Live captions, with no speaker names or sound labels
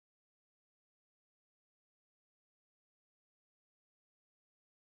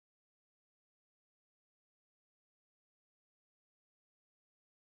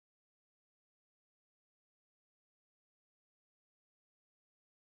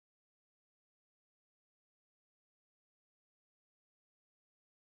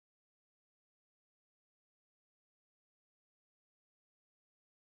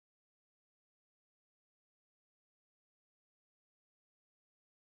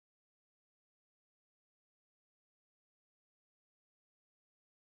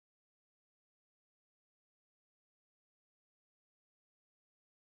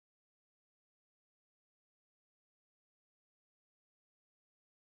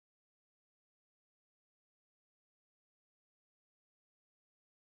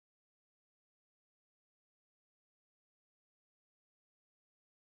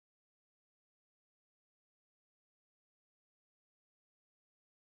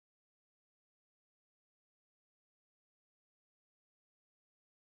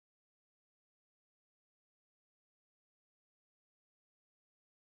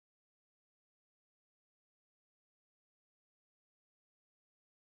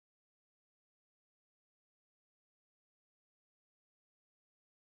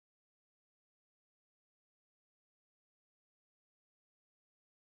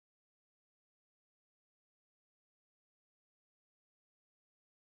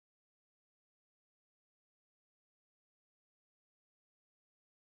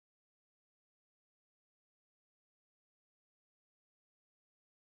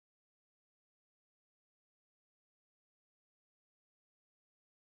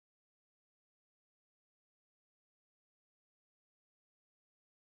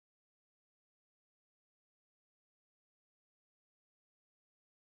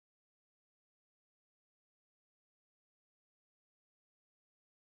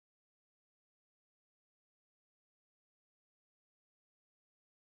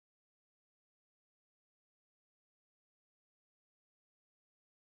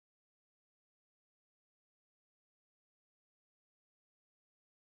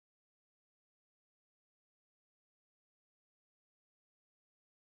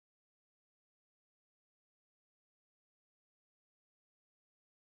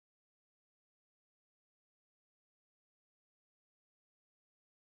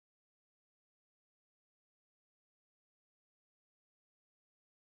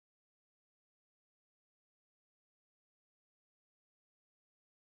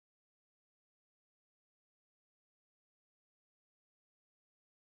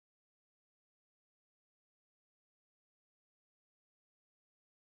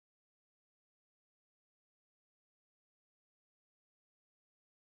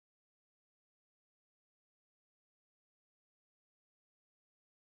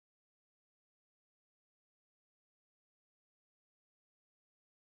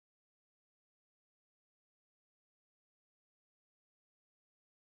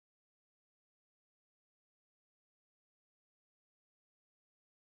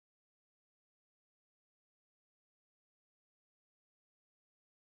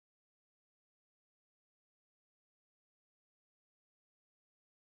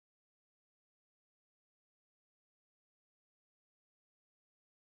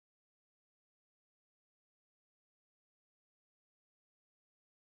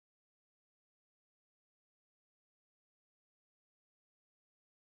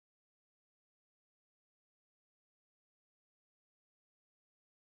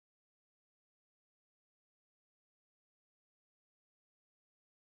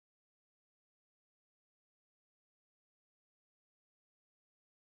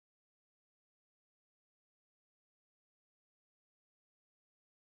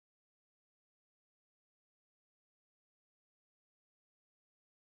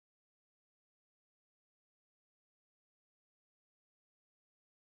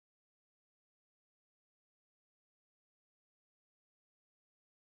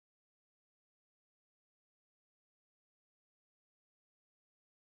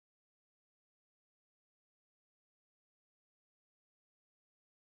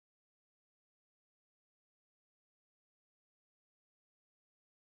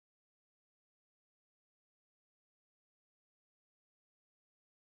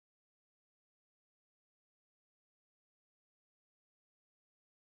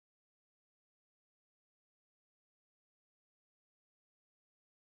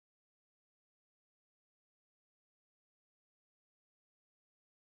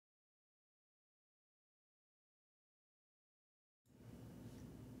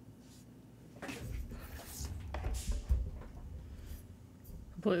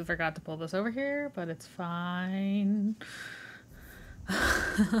Completely forgot to pull this over here, but it's fine.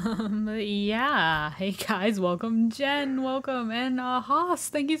 Yeah. Hey guys, welcome Jen, welcome, and Haas,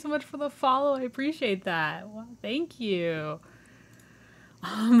 thank you so much for the follow. I appreciate that. Well, thank you.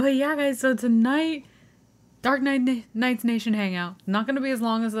 But yeah, guys, so tonight, Knights Nation Hangout. Not gonna be as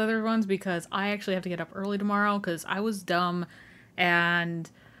long as the other ones because I actually have to get up early tomorrow because I was dumb and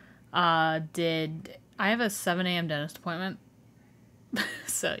I have a 7 a.m. dentist appointment.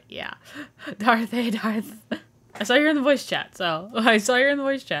 So yeah, Darth. I saw you in the voice chat, so I saw you in the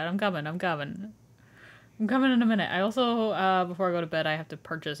voice chat. I'm coming in a minute. I also, before I go to bed, I have to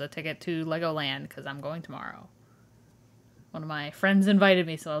purchase a ticket to Legoland because I'm going tomorrow. One of my friends invited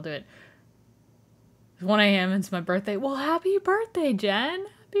me, so I'll do it. It's 1 a.m. It's my birthday. Well, happy birthday, Jen.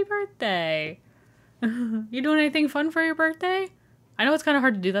 Happy birthday. You doing anything fun for your birthday? I know it's kind of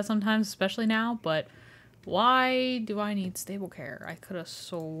hard to do that sometimes, especially now, but why do I need stable care? I could have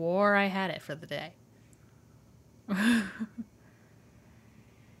swore I had it for the day.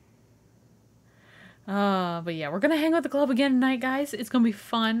 But yeah, we're gonna hang with the club again tonight, guys. It's gonna be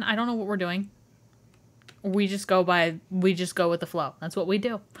fun. I don't know what we're doing. We just go with the flow. That's what we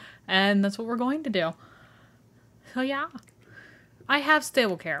do. And that's what we're going to do. So yeah. I have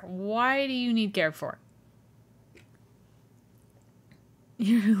stable care. Why do you need care for?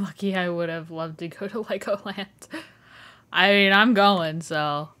 You're lucky. I would have loved to go to Legoland. I mean, I'm going,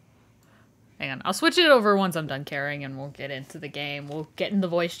 so hang on. I'll switch it over once I'm done caring and we'll get into the game. We'll get in the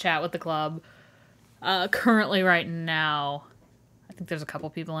voice chat with the club. Currently right now, I think there's a couple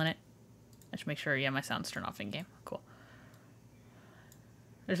people in it. I should make sure, yeah, my sound's turned off in game. Cool.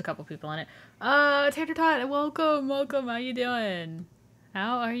 There's a couple people in it. Tater Tot, welcome. How you doing?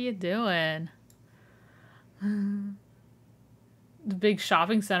 How are you doing? The big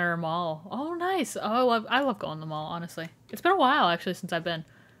shopping center or mall. Oh, nice. Oh, I love going to the mall, honestly. It's been a while, actually, since I've been.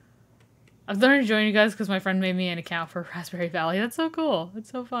 I've learned to join you guys because my friend made me an account for Raspberry Valley. That's so cool.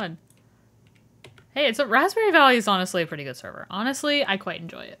 It's so fun. Hey, Raspberry Valley is honestly a pretty good server. Honestly, I quite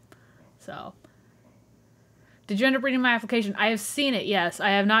enjoy it. So, did you end up reading my application? I have seen it, yes.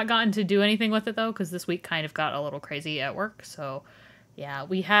 I have not gotten to do anything with it, though, because this week kind of got a little crazy at work. So, yeah,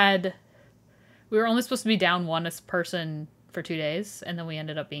 we were only supposed to be down one person for 2 days, and then we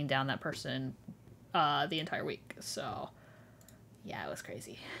ended up being down that person the entire week. So, yeah, it was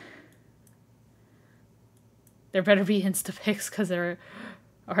crazy. There better be Instapics, because or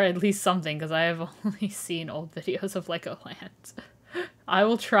at least something, because I have only seen old videos of Legoland. I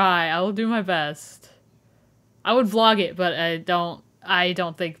will try. I will do my best. I would vlog it, but I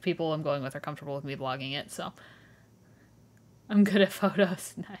don't think people I'm going with are comfortable with me vlogging it, so. I'm good at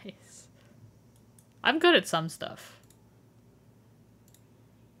photos. Nice. I'm good at some stuff.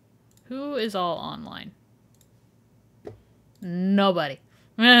 Who is all online? Nobody.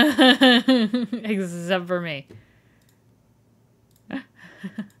 Except for me.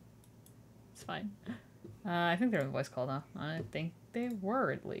 It's fine. I think they're in voice call now. I think they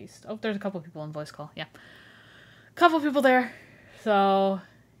were at least. Oh, there's a couple people in voice call. Yeah. Couple people there. So,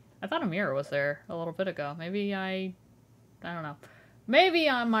 I thought Amira was there a little bit ago. Maybe I don't know. Maybe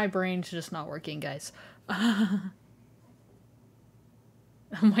my brain's just not working, guys.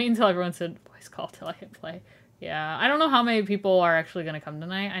 I'm waiting until everyone said voice call till I hit play. Yeah, I don't know how many people are actually going to come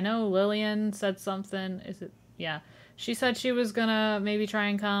tonight. I know Lillian said something. Is it? Yeah. She said she was going to maybe try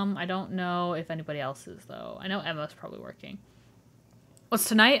and come. I don't know if anybody else is, though. I know Emma's probably working. What's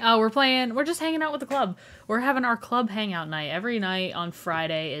tonight? We're just hanging out with the club. We're having our club hangout night. Every night on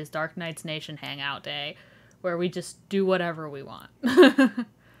Friday is Dark Knights Nation Hangout Day, where we just do whatever we want. I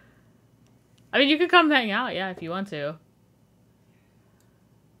mean, you could come hang out, yeah, if you want to.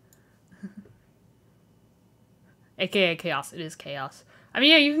 AKA Chaos. It is Chaos. I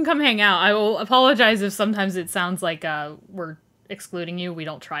mean, yeah, you can come hang out. I will apologize if sometimes it sounds like we're excluding you. We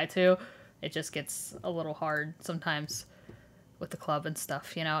don't try to. It just gets a little hard sometimes with the club and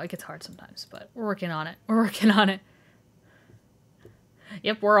stuff, you know? It gets hard sometimes, but we're working on it. We're working on it.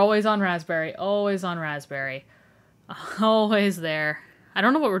 Yep, we're always on Raspberry. Always on Raspberry. Always there. I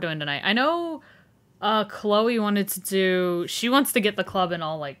don't know what we're doing tonight. I know Chloe she wants to get the club in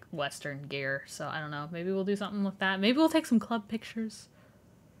all, like, Western gear, so I don't know. Maybe we'll do something with that. Maybe we'll take some club pictures.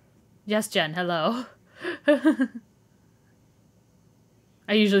 Yes, Jen, hello.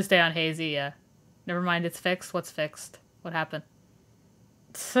 I usually stay on Hazy, yeah. Never mind, it's fixed. What's fixed? What happened?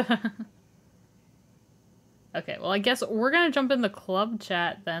 Okay, well, I guess we're gonna jump in the club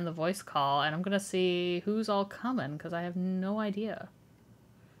chat, then the voice call, and I'm gonna see who's all coming, because I have no idea.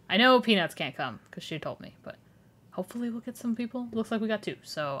 I know Peanuts can't come, because she told me, but hopefully we'll get some people. Looks like we got 2,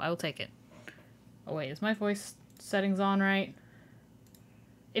 so I will take it. Oh, wait, is my voice settings on right?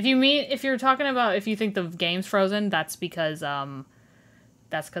 If you're talking about if you think the game's frozen, that's because I'm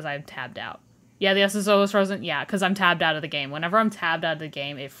tabbed out. Yeah, the SSO is frozen. Yeah, because I'm tabbed out of the game. Whenever I'm tabbed out of the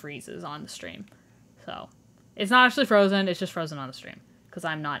game, it freezes on the stream. So it's not actually frozen. It's just frozen on the stream because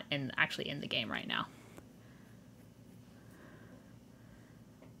I'm not actually in the game right now.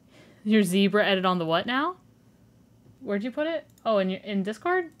 Your zebra edit on the what now? Where'd you put it? Oh, in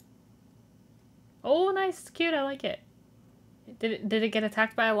Discord? Oh, nice. It's cute. I like it. Did it get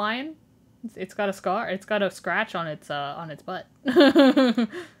attacked by a lion? It's got a scar. It's got a scratch on its butt.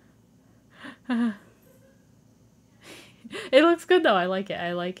 It looks good though. I like it.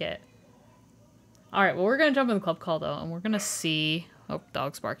 I like it. All right. Well, we're gonna jump in the club call though, and we're gonna see. Oh,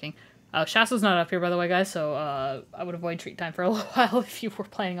 dog's barking. Oh, Shasta's not up here, by the way, guys. So I would avoid treat time for a little while if you were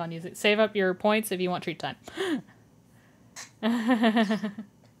planning on using it. Save up your points if you want treat time.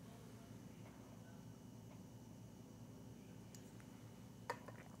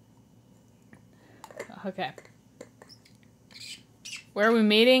 Okay. Where are we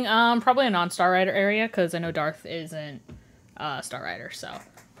meeting? Probably a non-Star Rider area, because I know Darth isn't Star Rider, so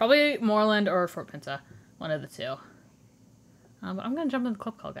probably Moorland or Fort Pinta, one of the two. But I'm gonna jump in the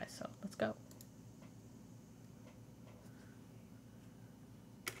club call, guys. So let's go.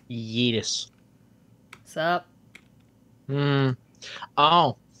 Yeetus. What's up?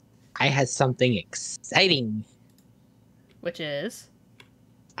 Oh, I had something exciting. Which is?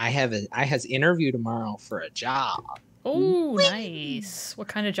 I have an interview tomorrow for a job. Oh, nice. What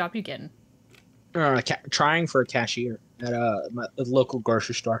kind of job you getting? Trying for a cashier at a local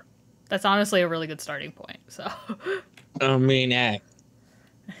grocery store. That's honestly a really good starting point. So. I mean, hey,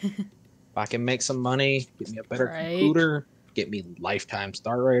 if I can make some money, get me a better computer, get me lifetime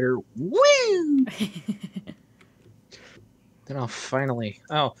Star Rider, woo! Then I'll finally.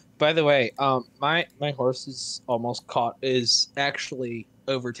 Oh, by the way, my horse is actually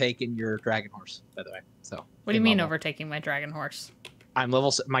overtaking your dragon horse. By the way, so. What do you mean overtaking my dragon horse? I'm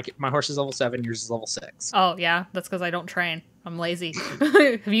level. My horse is level 7. Yours is level 6. Oh yeah, that's because I don't train. I'm lazy.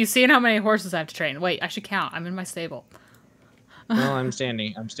 Have you seen how many horses I have to train? Wait, I should count. I'm in my stable. Well, I'm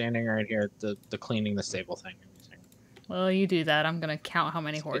standing right here at the cleaning the stable thing. Well, you do that. I'm gonna count how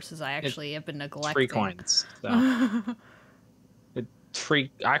many horses I actually have been neglecting. 3 coins. So.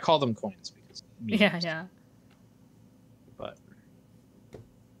 3. I call them coins because. Yeah. But.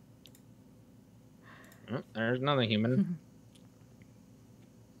 Oh, there's another human.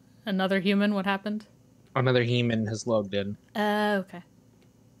 Another human? What happened? Another human has logged in. Okay.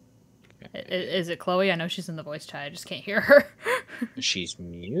 Is it Chloe? I know she's in the voice chat. I just can't hear her. She's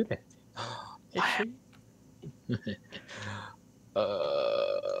muted. Is she?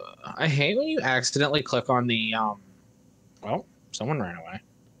 I hate when you accidentally click on the well, someone ran away.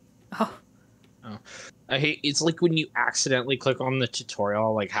 Oh. I hate it's like when you accidentally click on the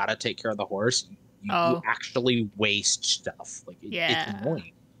tutorial like how to take care of the horse. You actually waste stuff. Like it's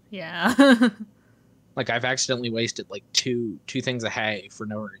annoying. Yeah. Like I've accidentally wasted like two things of hay for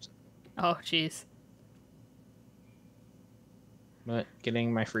no reason. Oh, jeez. But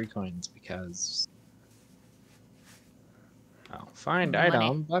getting my free coins because find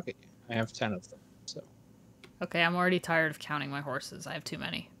item bucket. I have 10 of them. So. Okay, I'm already tired of counting my horses. I have too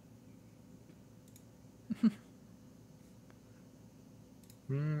many.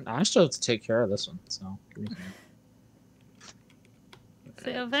 I still have to take care of this one, so.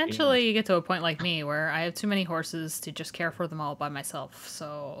 So eventually you get to a point like me where I have too many horses to just care for them all by myself,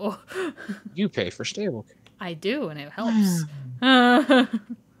 so... You pay for stable care. I do, and it helps.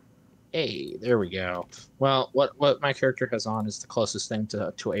 Hey, there we go. Well, what my character has on is the closest thing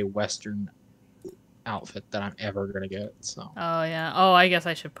to a Western outfit that I'm ever going to get, so... Oh, yeah. Oh, I guess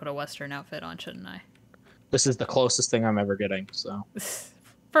I should put a Western outfit on, shouldn't I? This is the closest thing I'm ever getting, so...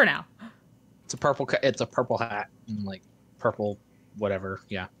 For now. It's a purple hat, and, like, purple... whatever,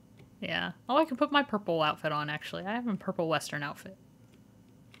 yeah. Yeah. Oh, I can put my purple outfit on, actually. I have a purple Western outfit.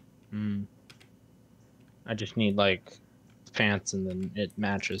 I just need, like, pants and then it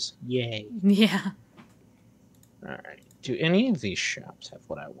matches. Yay. Yeah. Alright. Do any of these shops have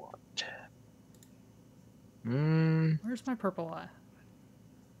what I want? Where's my purple at?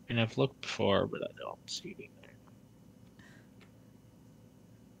 And I've looked before, but I don't see anything.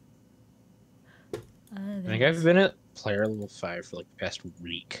 I think I've been at player level 5 for like the past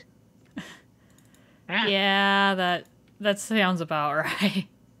week. Yeah, that sounds about right.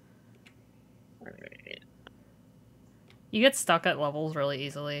 Right. You get stuck at levels really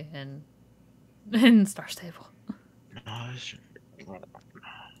easily in Star Stable.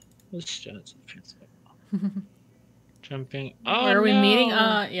 Jumping. Oh, where are we meeting?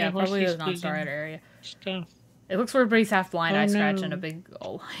 Yeah, probably the non-Star Rider area. Stuff. It looks weird, but he's half blind. Oh, Eye scratch no. and a big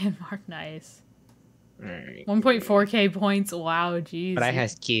old lion mark. Nice. Right. 1.4k points. Wow, jeez. But I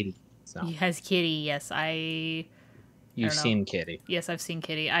has Kitty. So. He has Kitty. Yes, You've seen Kitty. Yes, I've seen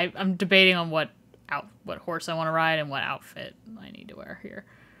Kitty. I'm debating on what horse I want to ride and what outfit I need to wear here.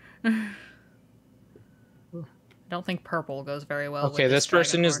 I don't think purple goes very well. Okay, with this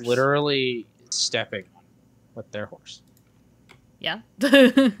person horse. is literally stepping with their horse. Yeah.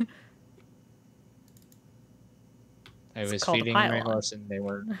 I was feeding my horse and they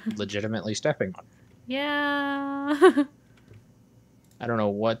were legitimately stepping on it. Yeah. I don't know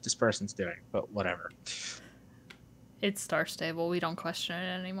what this person's doing, but whatever. It's Star Stable. We don't question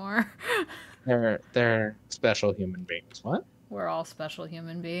it anymore. They're special human beings. What? We're all special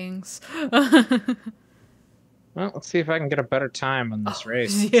human beings. Well, let's see if I can get a better time on this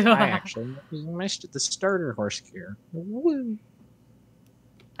race. Yeah. I actually the starter horse here. Woo.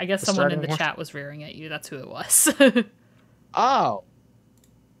 I guess someone in the chat was rearing at you. That's who it was. Oh.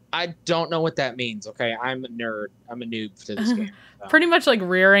 I don't know what that means, okay? I'm a nerd. I'm a noob to this game. So. Pretty much like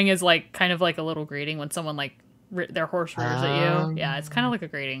rearing is like kind of like a little greeting when someone like their horse rears at you. Yeah, it's kind of like a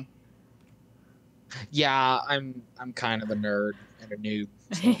greeting. Yeah, I'm kind of a nerd and a noob.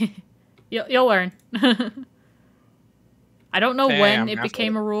 So. You'll learn. I don't know when it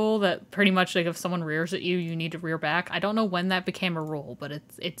became a a rule that pretty much like if someone rears at you, you need to rear back. I don't know when that became a rule, but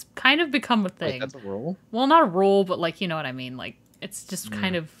it's kind of become a thing. Wait, that's a rule? Well, not a rule, but like you know what I mean. Like it's just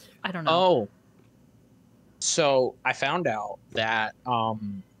kind of I don't know. Oh, so I found out that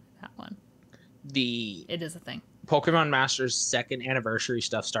that one. It is a thing. Pokemon Masters 2nd anniversary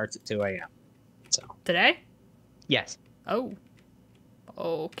stuff starts at 2 a.m. So today? Yes. Oh.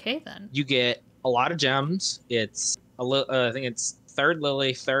 Okay then. You get a lot of gems. It's I think it's 3rd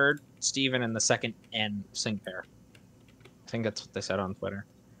Lily, 3rd Steven, and the 2nd N sync pair. I think that's what they said on Twitter.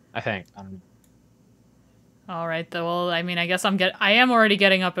 I think. I don't know. All right, though. Well, I mean, I guess I am already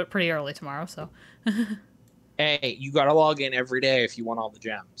getting up at pretty early tomorrow, so. Hey, you gotta log in every day if you want all the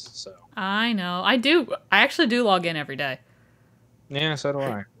gems. So. I know. I do. I actually do log in every day. Yeah, so do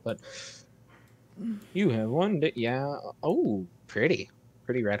I. But you have one day. Yeah. Oh, pretty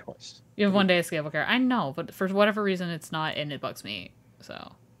red horse. You have 1 day of scalable care. I know, but for whatever reason, it's not, and it bugs me. So.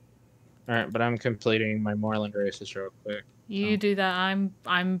 All right, but I'm completing my Moreland races real quick. You do that.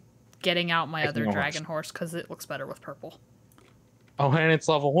 I'm getting out my other dragon horse because it looks better with purple. Oh, and it's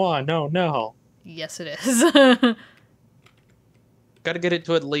level 1. No. Yes, it is. Got to get it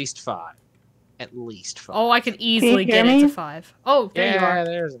to at least 5. At least 5. Oh, I could easily get it to 5. Oh, there you are.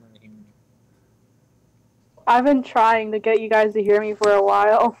 There's an I've been trying to get you guys to hear me for a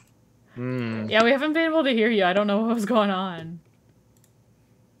while. Yeah, we haven't been able to hear you. I don't know what was going on.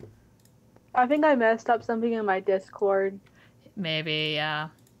 I think I messed up something in my Discord. Maybe, yeah.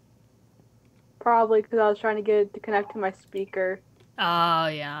 Probably because I was trying to get it to connect to my speaker. Oh,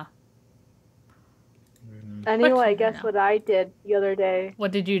 yeah. Anyway, guess what I did the other day?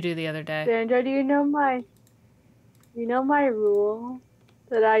 What did you do the other day? Sandra, do you know my rule?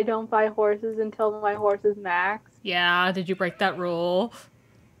 That I don't buy horses until my horse is max? Yeah, did you break that rule?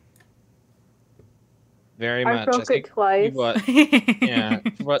 Very much. I broke it twice.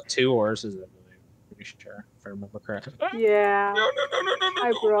 You bought 2 horses, I believe. Pretty sure, if I remember correctly. Yeah. No.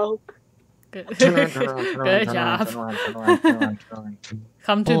 I broke. Good, Good job.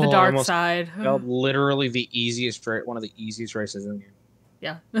 Come to the dark side. Literally one of the easiest races in the game.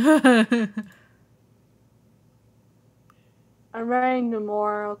 Yeah. I'm riding no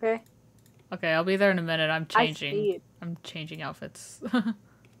more, okay? Okay, I'll be there in a minute. I'm changing outfits.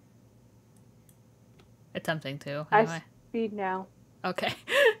 Attempting to. Anyway. I speed now. Okay.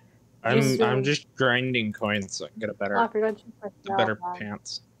 I'm just grinding coins so I can get a better better on.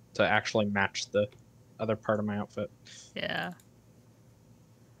 pants to actually match the other part of my outfit. Yeah.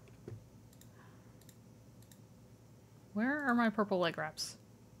 Where are my purple leg wraps?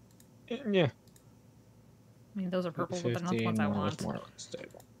 Yeah. I mean, those are purple, but they're not the ones I want. More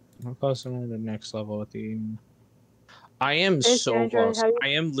stable. I'm close to the next level with the. I am so close. I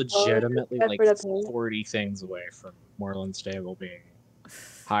am legitimately like 40 things away from Moreland Stable being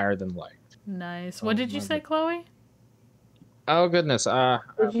higher than light. Nice. What did you say, Chloe? Oh goodness. I'm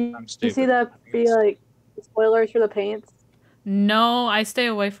stupid. Did you see that? Be like spoilers for the paints. No, I stay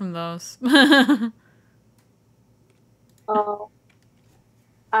away from those. Oh,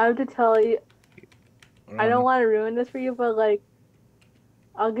 I have to tell you. I don't want to ruin this for you, but like,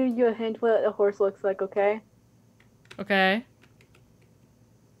 I'll give you a hint what a horse looks like, okay? Okay.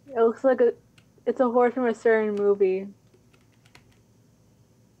 It looks like it's a horse from a certain movie.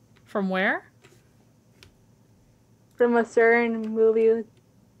 From where? From a certain movie.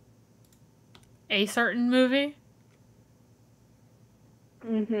 A certain movie?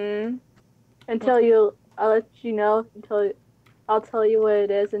 Mm-hmm. I'll let you know I'll tell you what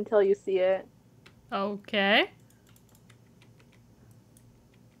it is until you see it. Okay.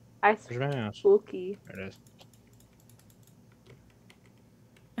 Spooky. There it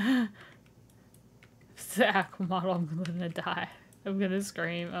is. Zach model, I'm gonna die. I'm gonna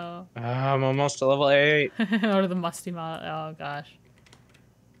scream. Oh. I'm almost to level 8. Or the musty model. Oh gosh.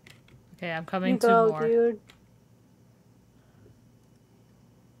 Okay, I'm coming to go, more. Dude.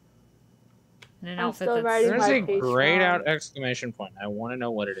 In an I'm outfit still that's... writing There's my a page grayed down. out exclamation point. I want to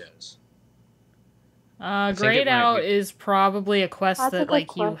know what it is. Grayed out is probably a quest that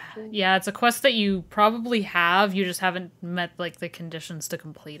like you... Yeah, it's a quest that you probably have. You just haven't met like the conditions to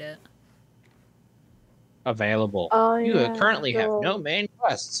complete it. Available. Oh, you yeah, currently have no main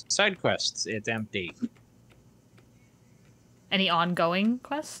quests. Side quests. It's empty. Any ongoing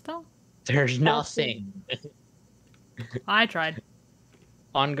quests though? There's nothing. I tried.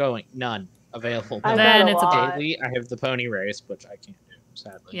 Ongoing. None. Available. Then it's a daily. I have the pony race, which I can't do,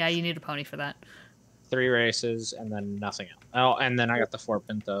 sadly. Yeah, you need a pony for that. 3 races and then nothing else. Oh, and then I got the 4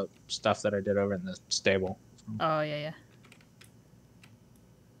 Pinto stuff that I did over in the stable. Oh, yeah.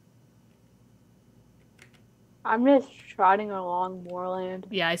 I'm just trotting along moorland.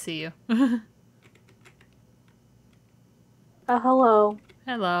 Yeah, I see you. Hello.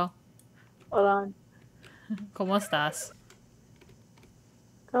 Hello. Hold on. ¿Cómo estás?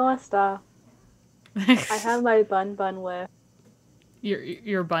 ¿Cómo está? I have my bun with.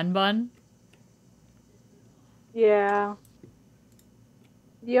 Your bun? Yeah.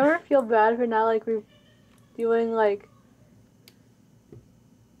 Do you ever feel bad for not like doing like...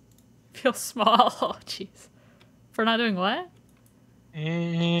 Feel small. Oh, jeez. For not doing what?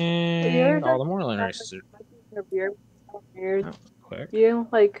 And all the moorland races are weird. Oh, quick. You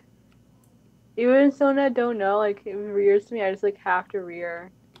like, even someone I don't know, like it rears to me, I just like have to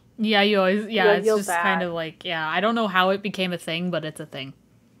rear. Yeah, you always, yeah, it's just kind of like, yeah, I don't know how it became a thing, but it's a thing.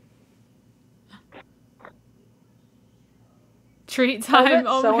 Treat time.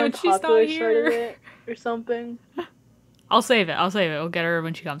 Oh man, she's not here. Or something. I'll save it. We'll get her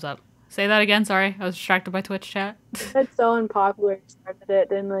when she comes up. Say that again. Sorry, I was distracted by Twitch chat. I bet so unpopular started it,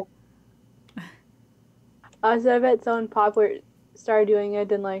 then like. I bet so unpopular started doing it,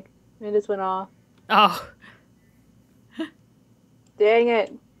 then like it just went off. Oh. Dang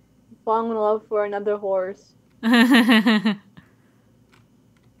it! Falling in love for another horse. You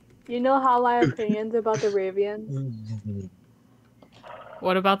know how my opinions about the Arabians?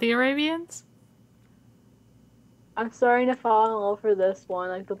 What about the Arabians? I'm starting to fall in love for this one,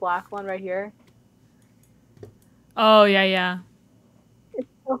 like the black one right here. Oh, yeah. It's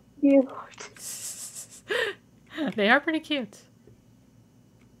so cute. They are pretty cute.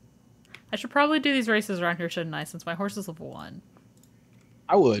 I should probably do these races around here, shouldn't I? Since my horse is level 1.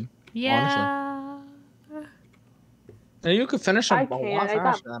 I would. Yeah. Honestly. And you could finish them a lot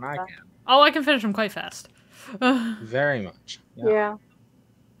faster than I can. Oh, I can finish them quite fast. Very much. Yeah.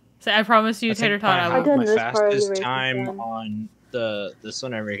 So I promise you, Tater Tot, I will. My fastest time on this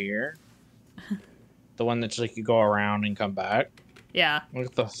one over here. The one that's like you go around and come back. Yeah. I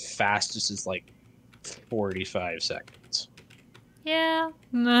think the fastest is like 45 seconds. Yeah.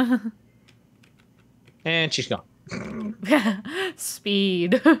 And she's gone.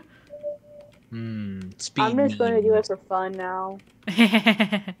 Speed. Speed. I'm just going to do it for fun now.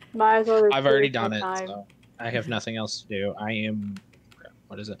 Might as well. I've already done it, so I have nothing else to do. I am.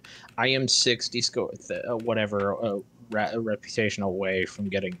 What is it? I am 60 score, reputation away from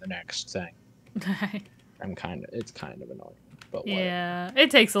getting the next thing. It's kind of annoying, but yeah,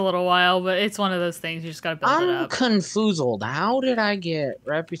 it takes a little while, but it's one of those things you just gotta build it up. I'm confoozled. How did I get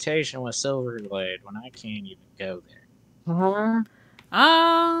reputation with Silverglade when I can't even go there?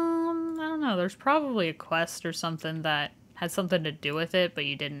 I don't know. There's probably a quest or something that had something to do with it, but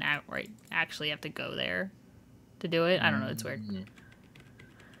you didn't actually have to go there to do it. I don't know. It's weird.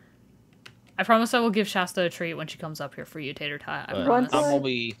 I promise I will give Shasta a treat when she comes up here for you, Tater Tot. I promise. I'm gonna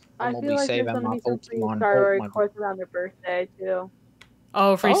be saving my Pokemon. Star course around their birthday too.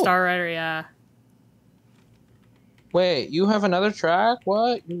 Oh, free Star Rider, yeah. Wait, you have another track?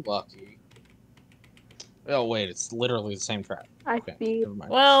 What? You lucky. Oh wait, it's literally the same track.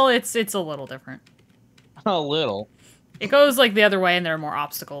 Well, it's a little different. A little. It goes like the other way, and there are more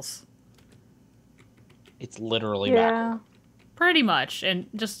obstacles. It's literally backwards. Pretty much, and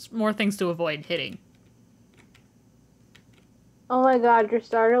just more things to avoid hitting. Oh my god, your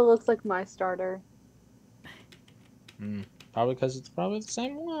starter looks like my starter. Probably because it's probably the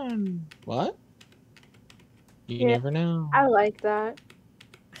same one. What? You never know. I like that.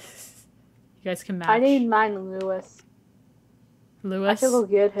 You guys can match. I need mine Lewis. Lewis? I should go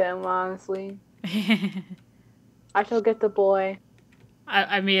get him, honestly. I shall get the boy.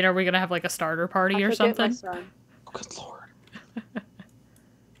 I mean, are we gonna have like a starter party or something? Get my son. Good lord.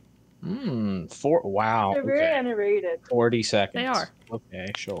 Wow. They're very underrated. 40 seconds. They are. Okay,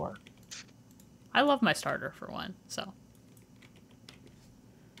 sure. I love my starter for one, so.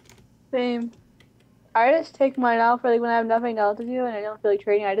 Same. I just take mine out for like when I have nothing else to do and I don't feel like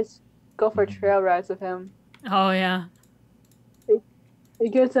trading. I just go for trail rides with him. Oh yeah.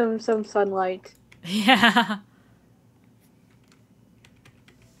 It gives him some sunlight. Yeah.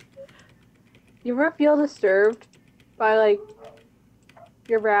 You ever feel disturbed by like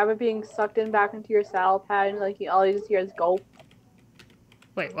your rabbit being sucked in back into your saddle pad and like all you just hear is gulp?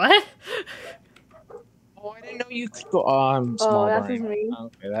 Wait, what? Oh, I didn't know you could go small that's brain. me.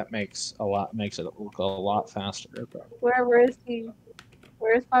 Okay, that makes it look a lot faster. But... Where is he?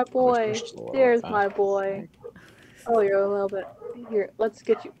 Where's my boy? There's my boy. Oh, you're a little bit here. Let's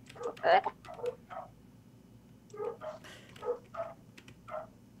get you.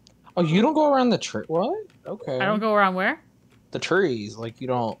 Oh, you don't go around the tree? What? Okay. I don't go around where? The trees. Like you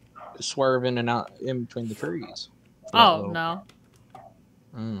don't swerve in and out in between the trees. Oh no.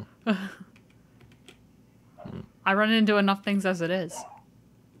 I run into enough things as it is.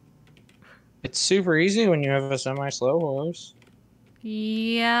 It's super easy when you have a semi-slow horse.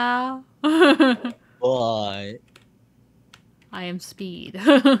 Yeah. But I am speed.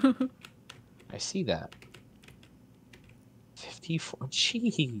 I see that. 54.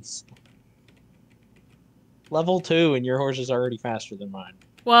 Jeez. Level 2 and your horse is already faster than mine.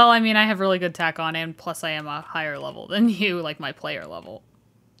 Well, I mean, I have really good tack on, and plus I am a higher level than you, like my player level.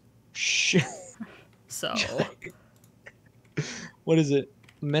 So. What is it?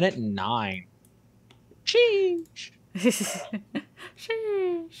 Minute 9. Sheesh.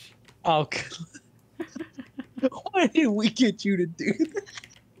 Sheesh. Oh, God. Why did we get you to do that?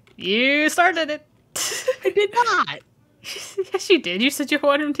 You started it. I did not. Yes, you did. You said you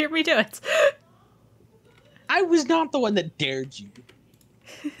wanted to hear me do it. I was not the one that dared you.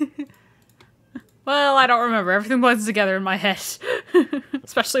 Well, I don't remember. Everything blends together in my head.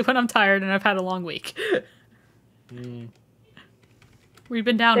 Especially when I'm tired and I've had a long week. We've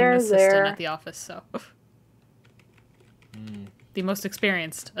been down an assistant at the office, so. The most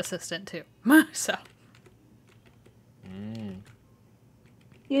experienced assistant, too. So.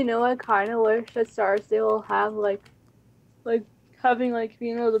 You know, I kind of wish that Starsdale will have, like having, like,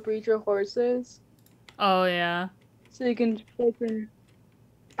 you know, the breeder horses. Oh, yeah. So you can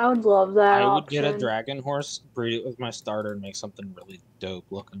I would love that I would get a dragon horse, breed it with my starter, and make something really dope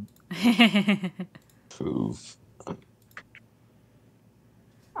looking. Poof.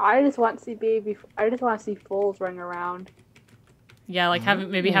 I just want to see foals running around. Yeah, like have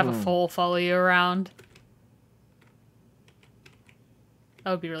a foal follow you around.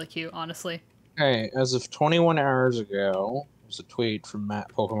 That would be really cute, honestly. Okay, as of 21 hours ago, there's a tweet from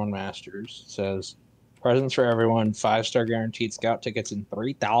Pokemon Masters. It says, presents for everyone, 5-star guaranteed scout tickets and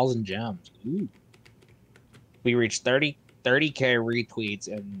 3,000 gems. Ooh. We reached 30K retweets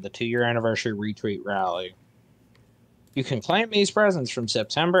in the 2-year anniversary retweet rally. You can claim these presents from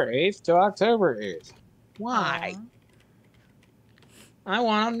September 8th to October 8th. Why? I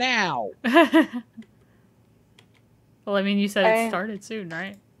want them now. Well, I mean, you said it started soon,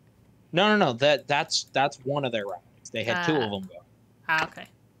 right? No. That's one of their rallies. They had 2 of them going. Ah, okay.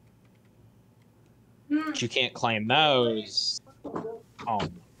 But you can't claim those. Oh my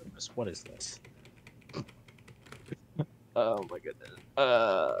goodness, what is this? Oh my goodness.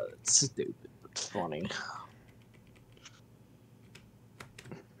 It's stupid. It's funny.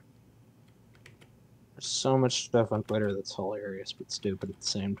 There's so much stuff on Twitter that's hilarious but stupid at the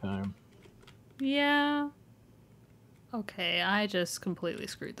same time. Yeah. Okay, I just completely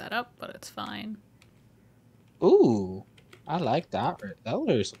screwed that up, but it's fine. Ooh, I like that. That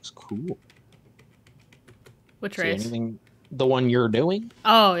race looks cool. Which race? Anything? The one you're doing?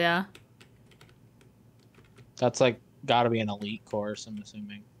 Oh, yeah. That's like gotta be an elite course, I'm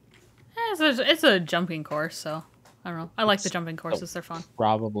assuming. It's a jumping course, so I don't know. I like the jumping courses, they're fun.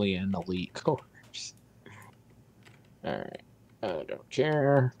 Probably an elite course. Alright. Don't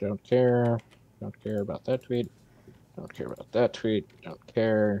care about that tweet. Don't care about that tweet. Don't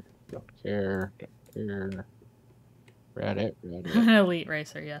care. Reddit. An elite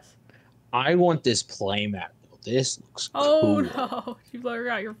racer, yes. I want this playmat though. This looks cool. Oh no, you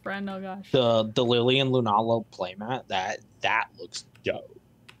got your friend. Oh gosh. The Lily and Lunala playmat. That looks dope.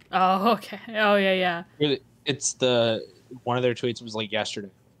 Oh okay. Oh yeah. It's one of their tweets was like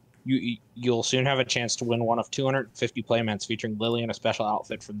yesterday. You'll soon have a chance to win one of 250 playmats featuring Lily in a special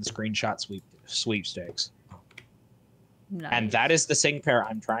outfit from the screenshot sweepstakes. Nice. And that is the sync pair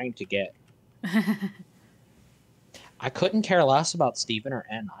I'm trying to get. I couldn't care less about Steven or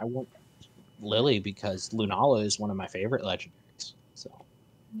N. I want Lily because Lunala is one of my favorite legendaries. So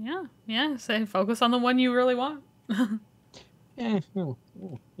yeah. So focus on the one you really want. Yeah.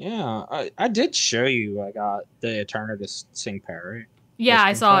 I did show you. I got the Eternatus sync pair, right? Yeah,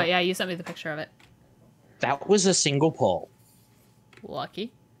 I saw it. Yeah, you sent me the picture of it. That was a single pull.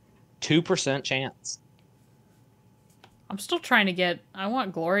 Lucky. 2% chance. I'm still trying to get. I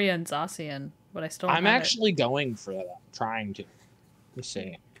want Gloria and Zacian, but I still. I'm actually going for that. I'm trying to. Let's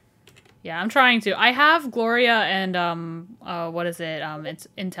see. Yeah, I'm trying to. I have Gloria and what is it? It's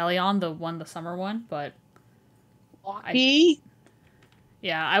Inteleon, the summer one, but. Lucky.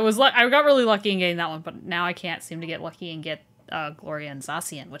 Yeah, I got really lucky in getting that one, but now I can't seem to get lucky and get Gloria and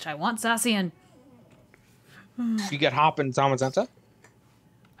Zacian, which I want Zacian. You get Hop and Zamazenta?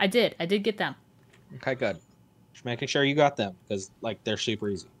 I did get them. Okay, good. Just making sure you got them, because, like, they're super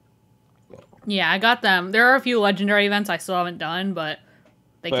easy. Yeah, I got them. There are a few legendary events I still haven't done, but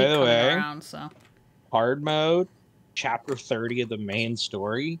they keep coming around, so. Hard mode, chapter 30 of the main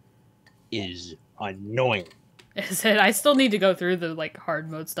story, is annoying. Is it? I still need to go through the, like,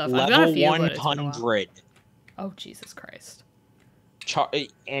 hard mode stuff. Level I've got a few, 100. Oh, Jesus Christ.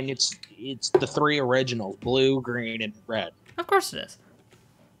 And it's the 3 originals, blue, green, and red. Of course it is.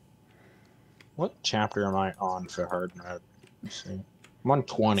 What chapter am I on for hard mode? Let's see. I'm on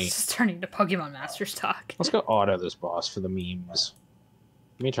 20. It's turning to Pokemon Masters talk. Let's go auto this boss for the memes.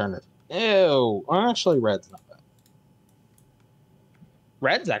 Let me turn it. Ew. Actually, red's not bad.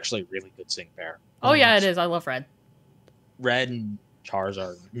 Red's actually a really good sync pair. Oh, yeah, it is. I love red. Red and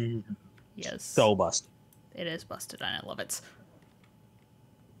Charizard. Yes. So busted. It is busted, and I love it.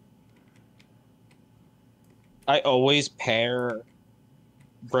 I always pair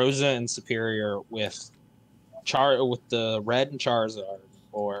Rosa and Superior with the red and Charizard,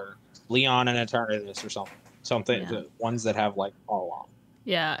 or Leon and Eternatus, or something. The ones that have like all along.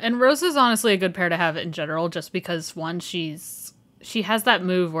 Yeah, and Rosa's honestly a good pair to have in general, just because one, she has that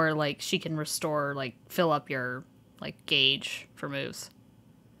move where like she can restore, like fill up your like gauge for moves.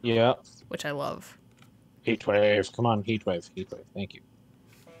 Yeah. Which I love. Heatwave, come on, Heatwave, thank you.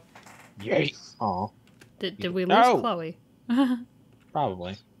 Yay! Aw. Did we lose Chloe?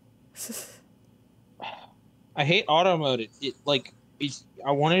 Probably. I hate auto mode.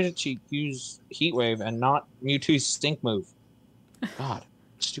 I wanted it to use Heatwave and not Mewtwo's stink move. God,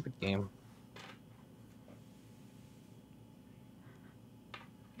 stupid game.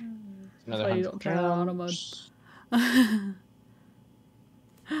 That's why you don't turn on auto mode.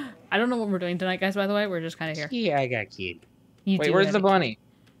 I don't know what we're doing tonight, guys, by the way. We're just kind of here. Yeah, I got kid. Wait, where's the bunny?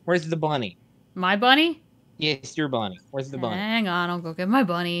 Where's the bunny? My bunny? Yes, your bunny. Where's the bunny? Hang on, I'll go get my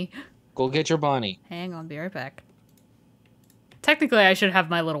bunny. Go get your bunny. Hang on, be right back. Technically, I should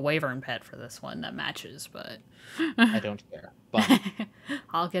have my little Wyvern pet for this one that matches, but... I don't care. Bunny.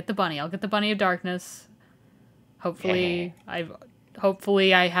 I'll get the bunny. I'll get the bunny of darkness. Hopefully,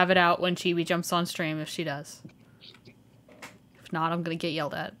 I have it out when Chibi jumps on stream, if she does. If not, I'm gonna get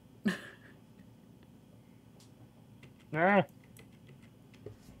yelled at. Ah.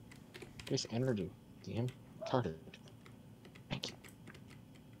 Just energy. Damn. Retarded. Thank you.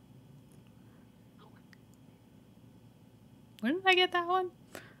 When did I get that one?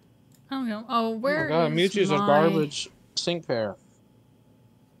 I don't know. Oh, where oh my God, is Mewtwo's a garbage sync pair.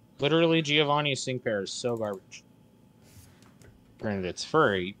 Literally, Giovanni's sync pair is so garbage. Granted, it's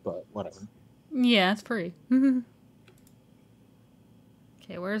furry, but whatever. Yeah, it's furry.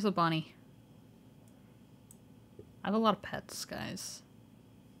 Okay, where's the bunny? I have a lot of pets, guys.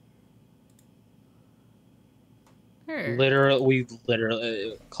 Here.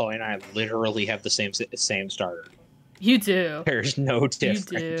 Chloe and I literally have the same starter. You do. There's no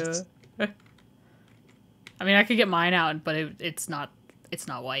difference. You do. I mean, I could get mine out, but it's not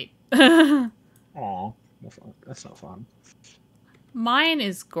white. Aw, that's not fun. Mine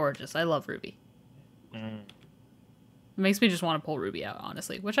is gorgeous. I love Ruby. Mm. It makes me just want to pull Ruby out,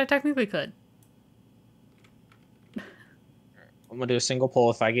 honestly, which I technically could. I'm gonna do a single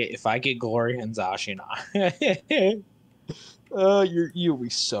pull if I get Gloria and Zacian. You'll be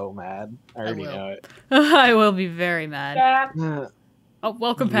so mad. I already know it. I will be very mad. Yeah. Oh,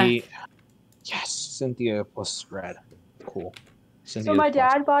 welcome back. Yes, Cynthia plus red. Cool. So my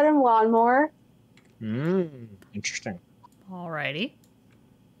dad bought him lawnmower. Interesting. Alrighty.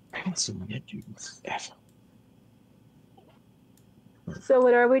 I haven't seen that dude ever. So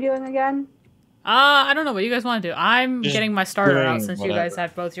what are we doing again? I don't know what you guys want to do. I'm Just getting my starter out since whatever. you guys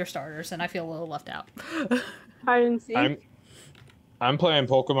have both your starters, and I feel a little left out. Hide and seek. I'm playing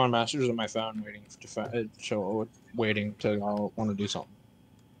Pokemon Masters on my phone, waiting to want to do something.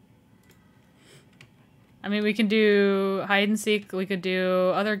 I mean, we can do hide and seek. We could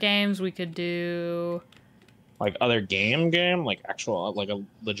do other games. We could do like other game, like actual, like a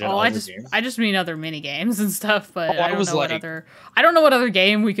legit. Oh, other game. I just mean other mini games and stuff. But I don't know what other. I don't know what other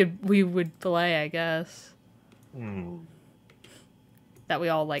game we would play. I guess. That we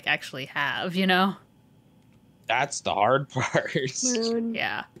all like actually have, you know. That's the hard part.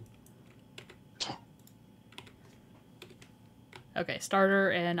 Yeah. Okay, starter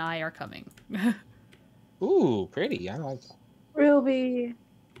and I are coming. Ooh, pretty. I like that. Ruby.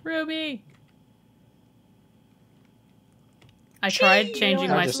 I tried changing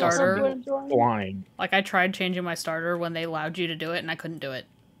my starter. Blind. Like, I tried changing my starter when they allowed you to do it, and I couldn't do it.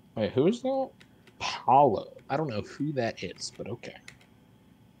 Wait, who is that? Paulo. I don't know who that is, but okay.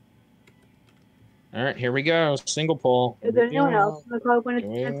 All right, here we go. Single pull. Is there anyone else in the club at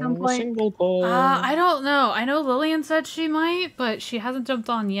some point? Single pull. I don't know. I know Lillian said she might, but she hasn't jumped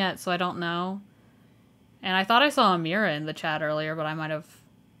on yet, so I don't know. And I thought I saw Amira in the chat earlier, but I might have.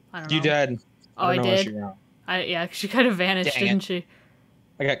 I don't know. You did. Oh, I did. Yeah, she kind of vanished, didn't she?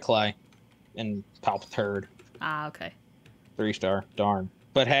 I got Clay and Palpturd. Ah, okay. 3-star. Darn.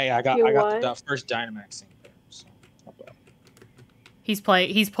 But hey, I got the first Dynamax thing there, so not bad. He's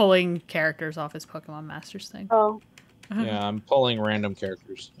pulling characters off his Pokemon Masters thing. Oh. Yeah, I'm pulling random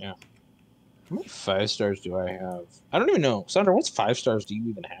characters. Yeah. How many 5-stars do I have? I don't even know. Sandra, what's 5-stars do you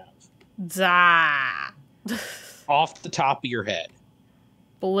even have? Zah. Off the top of your head.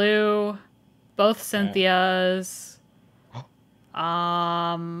 Blue. Both Cynthia's.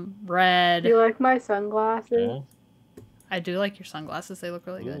 Red. Do you like my sunglasses? Yeah. I do like your sunglasses. They look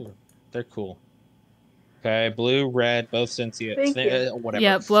really good. They're cool. Okay, blue, red, both Cynthia. Whatever.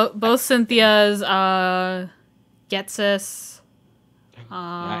 Yeah, both Cynthia's. Getsis.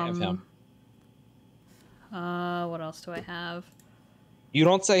 I have him. What else do I have? You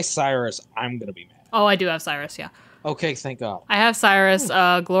don't say Cyrus, I'm gonna be mad. Oh, I do have Cyrus. Yeah. Okay, thank God. I have Cyrus,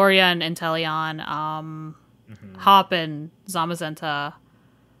 Gloria, and Inteleon. Hop and Zamazenta.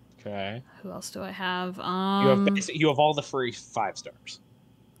 Okay. Who else do I have? You have all the free 5-stars.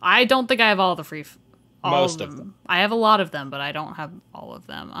 I don't think I have all the free. Most of them. I have a lot of them, but I don't have all of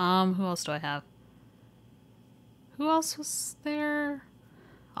them. Who else do I have? Who else was there?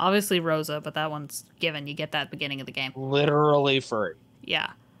 Obviously Rosa, but that one's given. You get that at the beginning of the game. Literally free.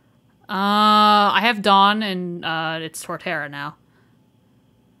 Yeah. I have Dawn and it's Torterra now.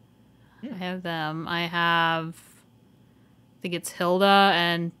 I have them. I have. I think it's Hilda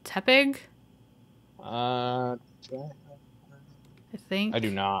and Tepig. I think. I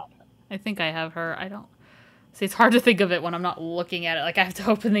do not. I think I have her. I don't. See, it's hard to think of it when I'm not looking at it. Like, I have to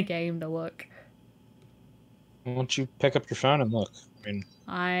open the game to look. Why don't you pick up your phone and look?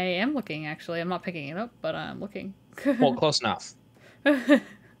 I am looking, actually. I'm not picking it up, but I'm looking. Well, close enough.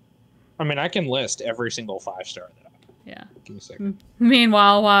 I can list every single 5-star that I have. Yeah. Give me a second.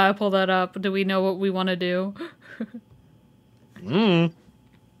 Meanwhile, while I pull that up, do we know what we want to do?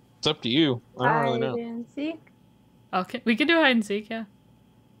 It's up to you. I don't really know. Hide and seek. Okay, we can do hide and seek, yeah.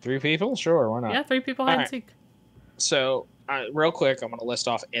 3 people? Sure, why not? Yeah, 3 people hide and seek. So, real quick, I'm going to list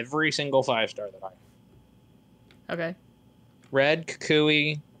off every single 5-star that I have. Okay. Red,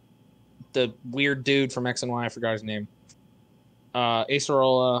 Kukui, the weird dude from X and Y, I forgot his name.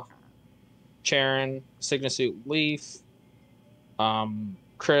 Acerola, Charon, Signasuit Leaf,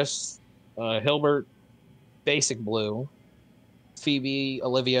 Chris, Hilbert, Basic Blue, Phoebe,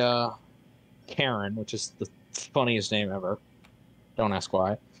 Olivia, Karen, which is the funniest name ever. Don't ask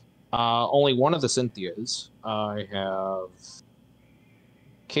why. Only one of the Cynthias. I have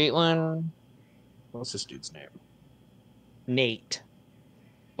Caitlin. What's this dude's name? Nate.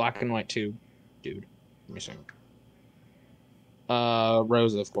 Black and White 2. Dude. Let me see.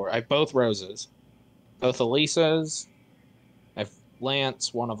 Rosa, of course. I have both Rosas. Both Elisas. I have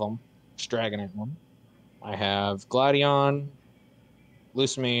Lance, one of them. Dragonite one. I have Gladion.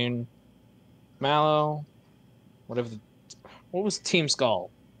 Lusamine. Mallow. What was Team Skull?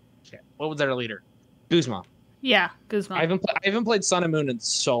 Shit. What was their leader? Guzma. Yeah, Guzma. I haven't played Sun and Moon in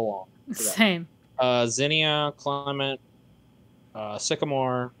so long. Same. Zinnia, Clement,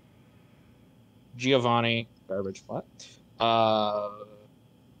 Sycamore, Giovanni, garbage. What?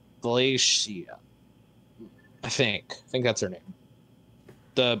 Glacia. I think that's her name.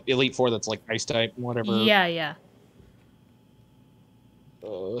 The Elite Four that's like Ice type, whatever. Yeah.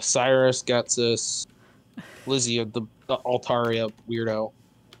 Cyrus, Gutsus, Lizzie, the Altaria weirdo.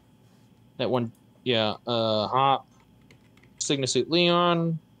 That one, yeah. Hop, Signasuit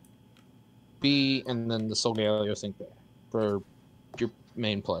Leon, B, and then the Solgaleo thing for Your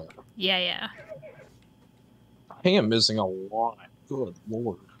main player. Yeah. I am missing a lot. Good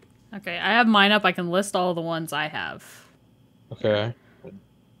lord. Okay, I have mine up. I can list all the ones I have. Okay.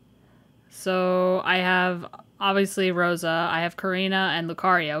 So I have, obviously, Rosa. I have Karina and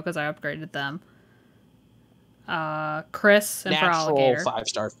Lucario, because I upgraded them. Chris and Natural Feraligatr. 5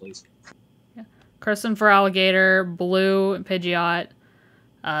 stars, please. Yeah. Chris and Feraligatr, Blue and Pidgeot,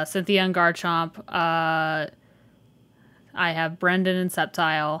 Cynthia and Garchomp. I have Brendan and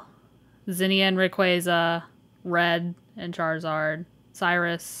Sceptile, Zinnia and Rayquaza, Red and Charizard,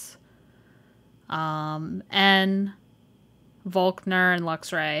 Cyrus, N, Volkner and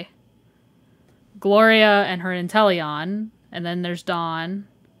Luxray, Gloria and her Inteleon, and then there's Dawn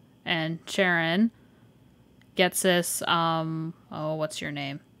and Sharon, Getsis, what's your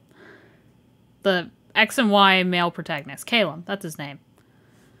name? The X and Y male protagonist, Caleb, that's his name.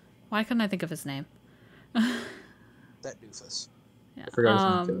 Why couldn't I think of his name? That doofus. Yeah. I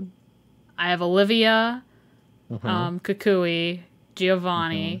forgot his name too. I have Olivia, Kukui,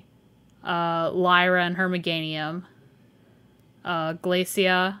 Giovanni, Lyra and her Meganium,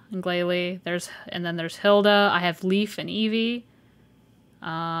 Glacia and Glalie. There's Hilda. I have Leaf and Eevee.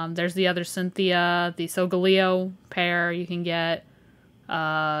 There's the other Cynthia, the Solgaleo pair you can get.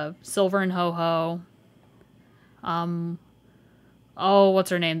 Silver and Ho-Ho. What's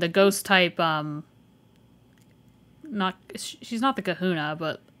her name? The ghost type, she's not the Kahuna,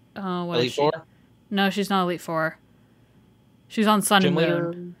 but, what Elite is she? 4? No, she's not Elite Four. She's on Sun Gym and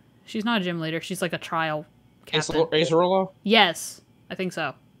Moon. leader? She's not a gym leader. She's like a trial captain. Acerola? Yes, I think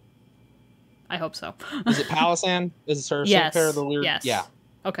so. I hope so. Is it Palossand? Is her Yes. pair of the weird? Yes. Yeah.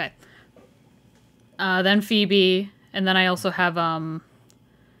 Okay. Then Phoebe, and then I also have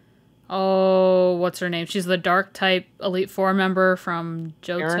what's her name? She's the dark type Elite Four member from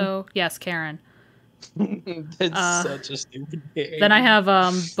Johto. Karen? Yes, Karen. That's such a stupid name. Then I have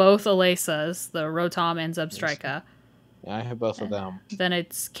both Alesas, the Rotom and Zebstrika. Yeah, I have both of them. Then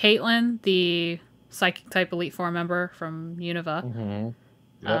it's Caitlin, the psychic type Elite Four member from Unova. Mm-hmm.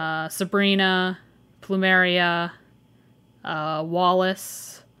 Yep. Sabrina, Plumeria,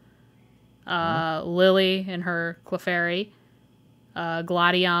 Wallace, Lily and her Clefairy,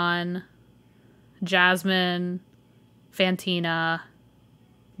 Gladion, Jasmine, Fantina,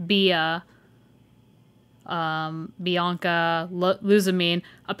 Bia, Bianca, Luzamine.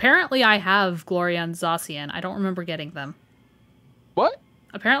 Apparently I have Gloria and Zacian. I don't remember getting them. What?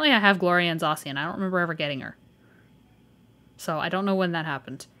 Apparently I have Gloria and Zacian. I don't remember ever getting her. So I don't know when that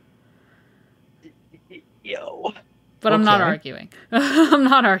happened. Yo. But I'm not arguing. I'm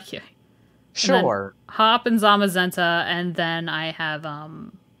not arguing. Sure. Hop and Zamazenta, and then I have,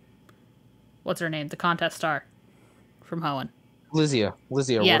 what's her name? The contest star from Hoenn. Lizia,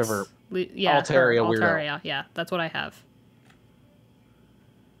 yes. whatever. Altaria weirdo. Altaria, yeah, that's what I have.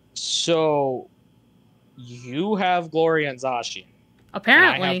 So, you have Gloria and Zacian.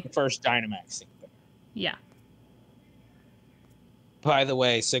 Apparently. And I have the first Dynamax thing. Yeah. By the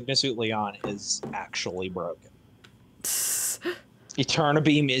way, Cygnus Leon is actually broken.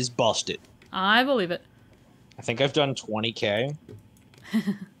 Eternabeam is busted. I believe it. I think I've done 20k.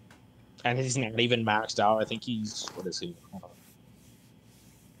 And he's not even maxed out. I think he's... What is he? Hold on.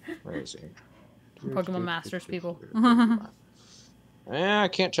 Where is he? Pokemon Masters, people. I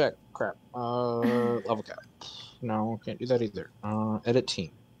can't check. Crap. Level cap. No, can't do that either. Edit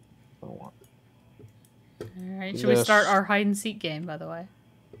team. I don't want. Alright, should we start our hide and seek game, by the way?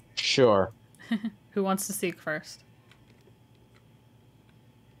 Sure. Who wants to seek first?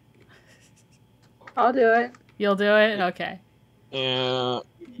 I'll do it. You'll do it? Okay. Yeah.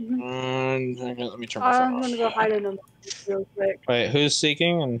 Let me turn my phone off. I'm gonna go hide in them real quick. Wait, who's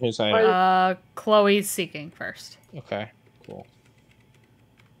seeking and who's hiding? Chloe's seeking first. Okay, cool.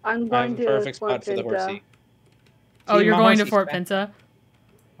 I'm going to perfect spot Fort for the horse Pinta. seat. Oh, See, you're my going horse to Fort seats Pinta?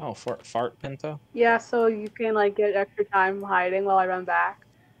 Oh, Fart Pinta? Yeah, so you can like get extra time hiding while I run back.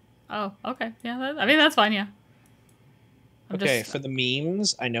 Oh, okay. Yeah, I mean, that's fine, yeah. For the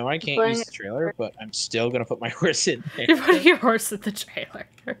memes, I know I can't use the trailer, but I'm still going to put my horse in there. You're putting your horse in the trailer.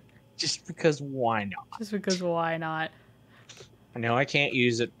 Just because why not? Just because why not? I know I can't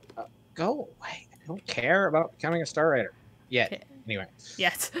use it. Go away. I don't care about becoming a Star Rider. Yet. Okay. Anyway.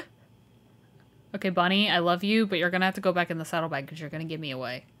 Yes. Okay, Bunny, I love you, but you're going to have to go back in the saddlebag because you're going to give me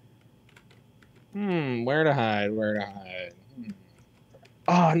away. Where to hide?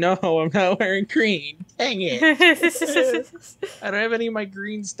 Oh, no, I'm not wearing green. Dang it. I don't have any of my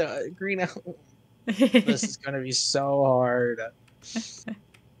green stuff. Green out. This is going to be so hard. I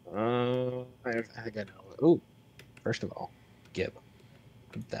think I know. Ooh. First of all, Gib.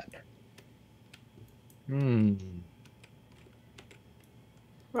 Put that.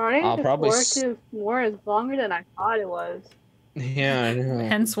 Running to forest is longer than I thought it was. Yeah, I know.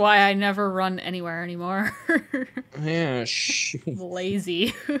 Hence why I never run anywhere anymore. Yeah,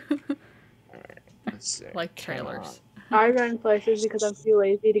 lazy. Let's like trailers. I run places because I'm too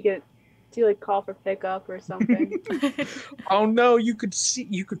lazy to like call for pickup or something. Oh no, you could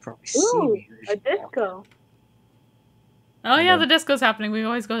probably see me. A disco. Oh yeah, the disco's happening. We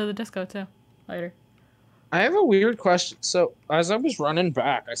always go to the disco too. Later. I have a weird question. So as I was running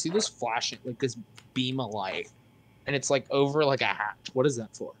back, I see this flashing, like this beam of light, and it's like over like a hatch. What is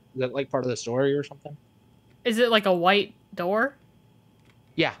that for? Is that like part of the story or something? Is it like a white door?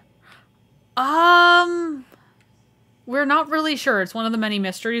 Yeah. We're not really sure. It's one of the many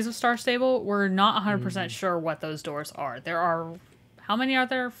mysteries of Star Stable. We're not 100% sure what those doors are. There are... How many are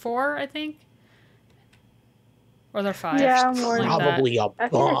there? 4, I think? Or are there 5? Yeah, more probably a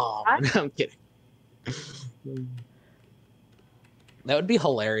bomb. I'm kidding. That would be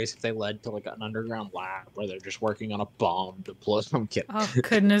hilarious if they led to like an underground lab where they're just working on a bomb to blow. I'm kidding. Oh,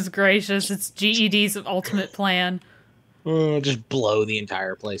 goodness gracious. It's GED's ultimate plan. Just blow the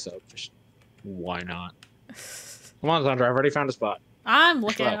entire place up. Just, why not? Come on, Sandra. I've already found a spot. I'm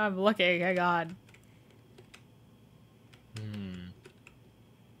looking. Oh, God.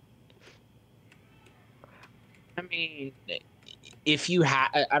 I mean, if you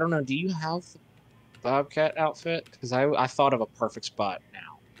have... I don't know. Do you have the Bobcat outfit? Because I thought of a perfect spot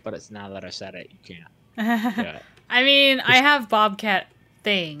now. But it's now that I said it, you can't. Yeah. I mean, I have Bobcat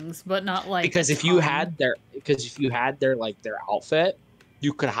things, but not like... Because if you had their outfit,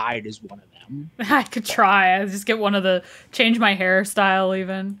 you could hide as one of them. I could try. I just get one of the... Change my hairstyle,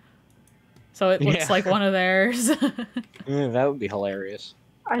 even. So it looks like one of theirs. That would be hilarious.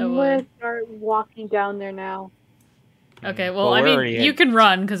 I'm going to start walking down there now. Okay, well I mean, you can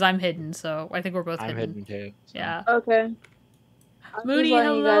run, because I'm hidden, so I think we're both hidden. I'm hidden, too. So. Yeah. Okay. Moody,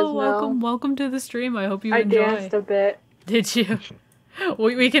 hello, welcome to the stream. I hope you enjoy. I danced a bit. Did you?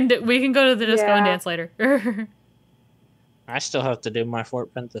 we can go to the disco and dance later. I still have to do my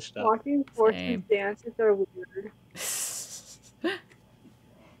Fort Penta stuff. Watching Fort's dances are weird.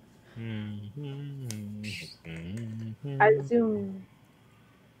 I zoom.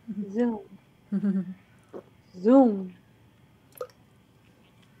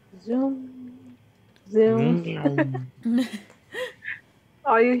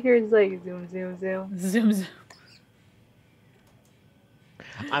 All you hear is like zoom.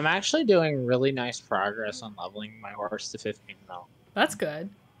 I'm actually doing really nice progress on leveling my horse to 15 though. That's good.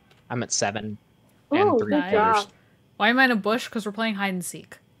 I'm at 7 and 3 quarters. Why am I in a bush? Because we're playing hide and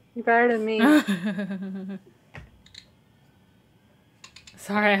seek. You're better than me.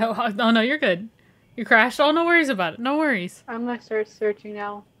 Sorry. Oh no, you're good. You crashed? Oh, no worries about it. No worries. I'm gonna start searching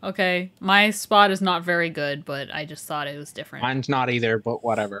now. Okay. My spot is not very good, but I just thought it was different. Mine's not either, but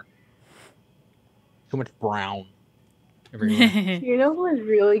whatever. Too much brown everywhere. You know who is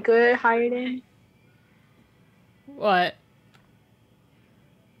really good at hiding? What?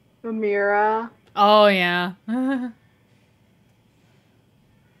 Amira. Oh, yeah.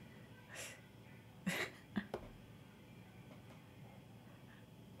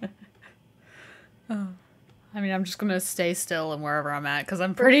 I mean, I'm just gonna stay still and wherever I'm at, because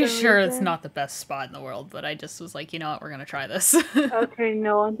I'm pretty sure it's not the best spot in the world, but I just was like, you know what, we're gonna try this. Okay,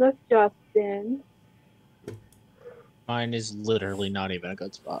 no one's with Justin. Mine is literally not even a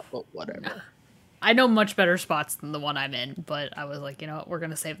good spot, but whatever. I know much better spots than the one I'm in, but I was like, you know what, we're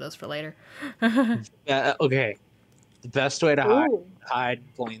gonna save those for later. Okay. The best way to hide in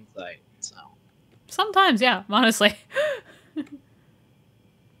plain sight, so. Sometimes, yeah, honestly.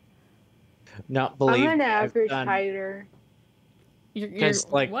 Not believe I'm an average hider. You're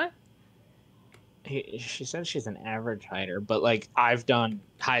like what? She said she's an average hider, but like I've done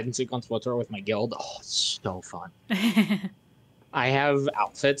hide and seek on Twitter with my guild. Oh, it's so fun. I have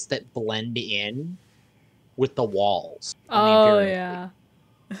outfits that blend in with the walls. Oh yeah.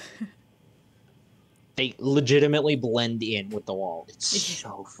 They legitimately blend in with the wall. It's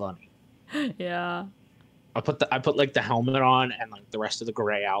so funny. Yeah. I put like the helmet on and like the rest of the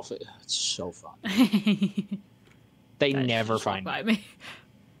gray outfit. It's so fun. They never find me.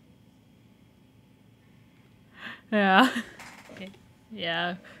 Yeah.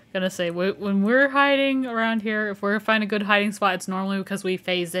 Yeah. Gonna say, when we're hiding around here, if we're finding a good hiding spot, it's normally because we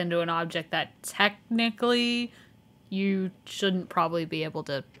phased into an object that technically you shouldn't probably be able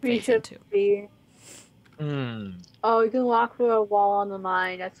to phase into. Be. Oh, you can walk through a wall on the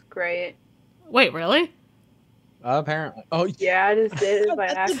mine. That's great. Wait, really? Apparently. Oh, yeah, I just did it by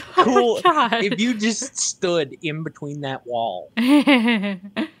accident. Cool. If you just stood in between that wall,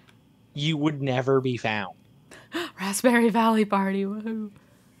 you would never be found. Raspberry Valley party, woohoo.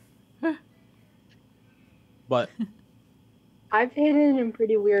 But I've hidden in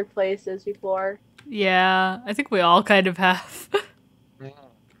pretty weird places before. Yeah, I think we all kind of have.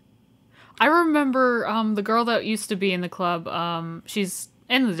 I remember the girl that used to be in the club, she's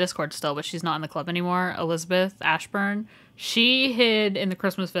in the Discord still, but she's not in the club anymore, Elizabeth Ashburn. She hid in the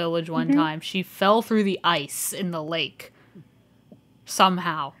Christmas Village one time. She fell through the ice in the lake.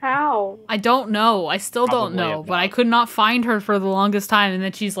 Somehow. How? I don't know. I still don't know, but I could not find her for the longest time, and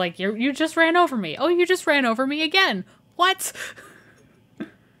then she's like, you just ran over me. Oh, you just ran over me again. What?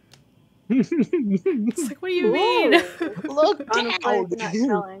 It's like, what do you mean? Look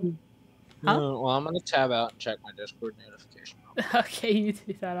down! Huh? Well, I'm gonna tab out and check my Discord notification. Okay, you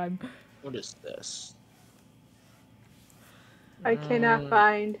do that. What is this? I cannot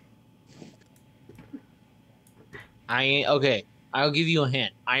find. Okay, I'll give you a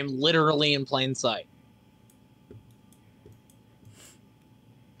hint. I'm literally in plain sight.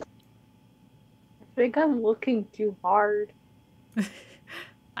 I think I'm looking too hard.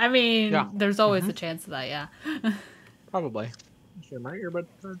 I mean, yeah. There's always a chance of that, yeah. Probably. Sure, my earbud.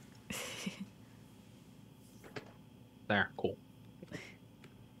 There, cool.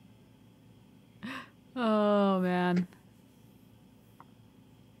 Oh, man.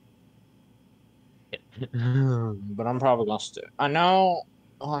 But I'm probably gonna stay. I know.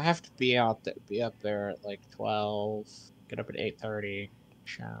 Oh, I have to be out there. Be up there at like 12. Get up at 8:30.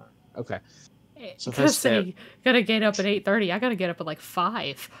 Shower. Okay. So I say, gotta get up at 8:30. I gotta get up at like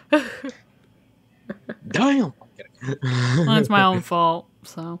 5. Damn. Well, it's my own fault.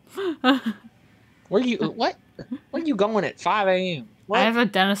 So. Where you? What? Where you going at 5 a.m.? I have a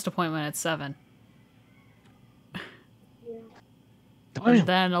dentist appointment at 7. And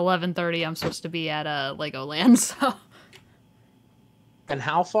then 11:30, I'm supposed to be at Legoland. So. And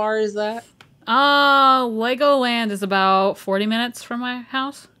how far is that? Legoland is about 40 minutes from my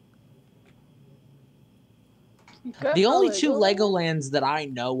house. The only two Legolands that I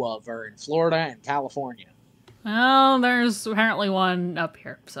know of are in Florida and California. Well, there's apparently one up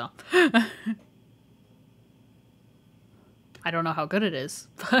here, so. I don't know how good it is,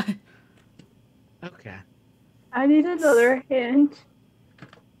 but. Okay. I need another hint.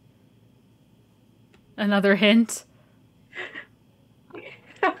 Another hint?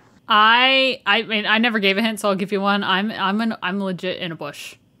 I mean, I never gave a hint, so I'll give you one. I'm legit in a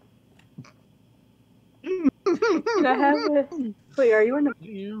bush. Can I have it? Wait, are you in the?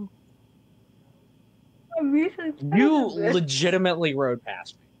 You You legitimately rode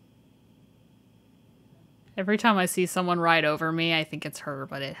past me. Every time I see someone ride over me, I think it's her,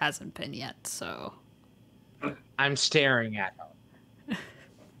 but it hasn't been yet, so. I'm staring at her.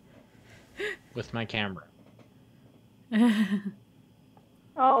 With my camera.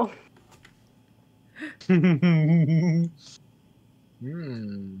 Oh.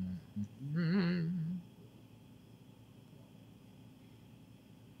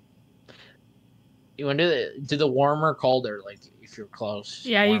 You want to do the warmer, colder, like if you're close.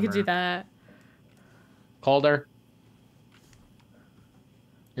 Yeah, warmer. You could do that. Colder.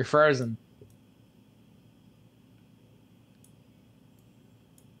 You're frozen.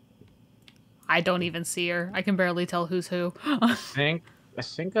 I don't even see her. I can barely tell who's who. I think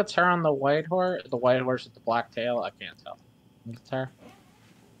that's her on the white horse. The white horse with the black tail. I can't tell. It's her.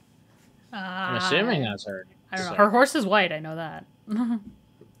 I'm assuming that's her. I don't know. Her horse is white. I know that.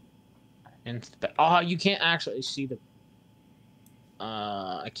 Oh, you can't actually see the.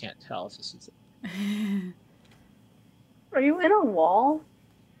 I can't tell if this is. Are you in a wall?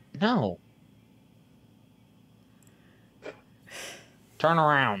 No. Turn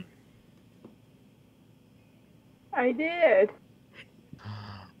around. I did.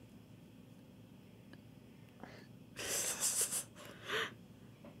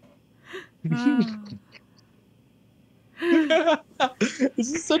 This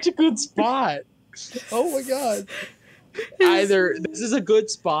is such a good spot. Oh my god. Either this is a good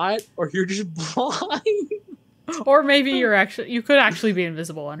spot or you're just blind. Or maybe you could actually be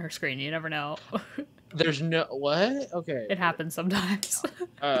invisible on her screen. You never know. There's no what? Okay. It happens sometimes.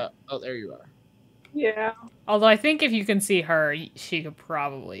 Oh, there you are. Yeah. Although I think if you can see her, she could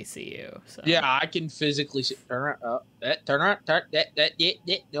probably see you. So. Yeah, I can physically see. Turn around. Turn around. Turn that.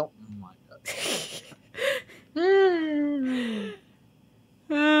 No. Oh my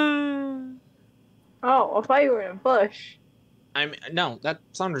god. Oh, I thought you were in a bush. No, that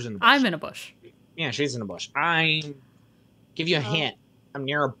Sandra's in the bush. I'm in a bush. Yeah, she's in a bush. Give you a hint. I'm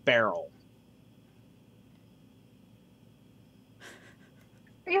near a barrel.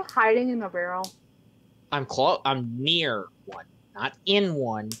 Are you hiding in a barrel? I'm close. I'm near one, not in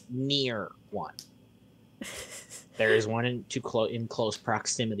one. Near one. There is one in close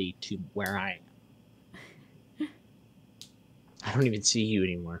proximity to where I am. I don't even see you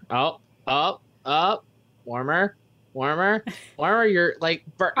anymore. Up. Warmer. You're like,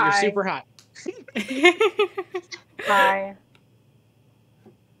 you're super hot. Hi.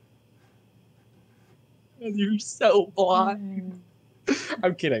 You're so blonde.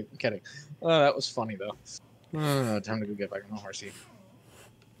 I'm kidding. Oh, that was funny though. Oh, time to go get back on the horsey.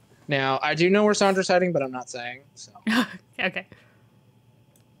 Now, I do know where Sandra's hiding, but I'm not saying. So. Okay.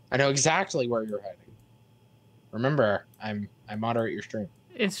 I know exactly where you're hiding. Remember, I moderate your stream.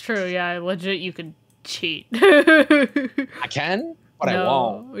 It's true. Yeah, legit. You could cheat. I can, but no. I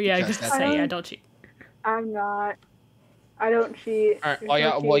won't. Yeah, I was gonna say, don't cheat. I'm not. I don't cheat. All right. Well,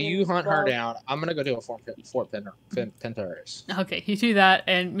 yeah. While you hunt her down, I'm gonna go do a Fort Pinta race. Okay, you do that,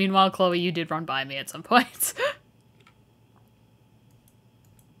 and meanwhile, Chloe, you did run by me at some point.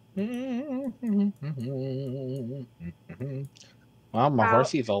 Wow, my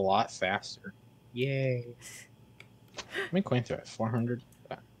horsey's a lot faster. Yay! How many coins do I have? 400.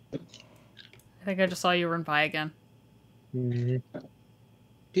 I think I just saw you run by again. Do.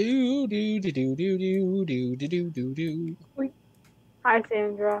 Hi,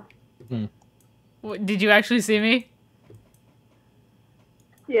 Sandra. Did you actually see me?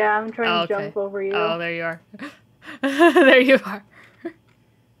 Yeah, I'm trying to jump over you. Oh, there you are. There you are.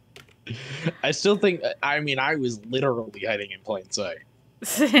 I still think. I mean, I was literally hiding in plain sight.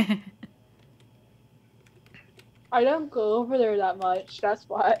 I don't go over there that much. That's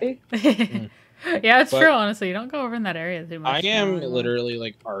why. Yeah, it's true. Honestly, you don't go over in that area too much. I am literally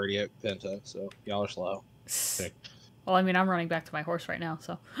like already at Penta, so y'all are slow. Okay. Well, I mean, I'm running back to my horse right now,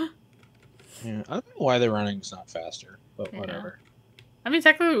 so. Yeah, I don't know why the running's not faster, but whatever. I mean,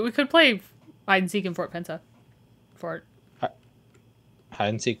 technically, we could play hide and seek in Fort Penta. Fort. Hide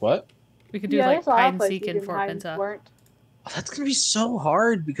and seek what? We could do like hide and seek in Fort Penta. Oh, that's gonna be so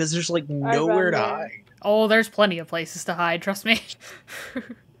hard because there's like nowhere to hide. Oh, there's plenty of places to hide. Trust me.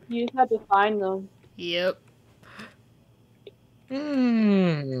 You just have to find them. Yep.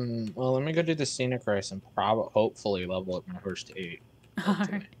 Well, let me go do the scenic race and hopefully level up my horse to 8.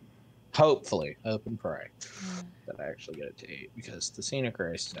 Alright. Hopefully, hope and pray that I actually get it to 8 because the scenic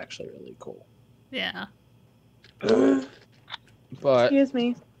race is actually really cool. Yeah. But excuse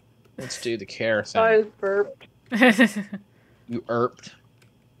me. Let's do the care thing. I was burped. You erped.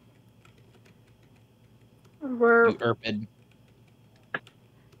 Burp. You erped.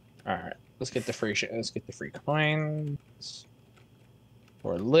 All right, let's get the free coins.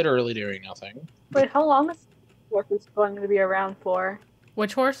 We're literally doing nothing. Wait, how long is horses going to be around for?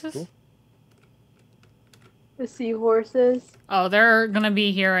 Which horses? Cool. The seahorses. Oh, they're gonna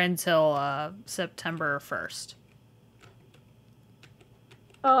be here until September 1st.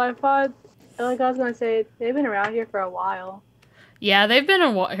 Oh, I thought, like I was gonna say, they've been around here for a while. Yeah, they've been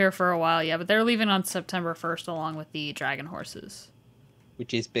here for a while, yeah, but they're leaving on September 1st along with the dragon horses.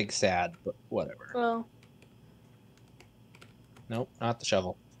 Which is big sad, but whatever. Well. Nope, not the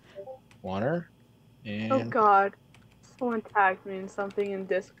shovel. Water. And... Oh god. Someone tagged me in something in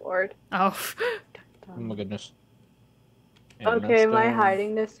Discord. Oh. Oh my goodness. And okay, am I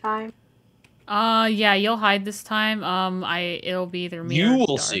hiding this time? Yeah, you'll hide this time. It'll be either me or You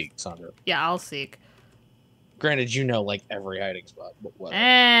will Darth. seek, Sandra. Yeah, I'll seek. Granted, you know, like, every hiding spot, but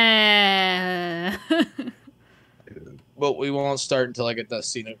whatever. But we won't start until I get the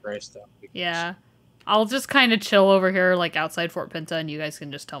scenic race done. Yeah. I'll just kind of chill over here, like, outside Fort Pinta, and you guys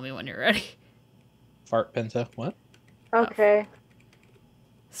can just tell me when you're ready. Fart Pinta? What? Okay.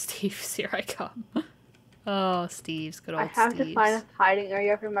 Steve's here I come. Oh, Steve's good old I have Steve's. to find a hiding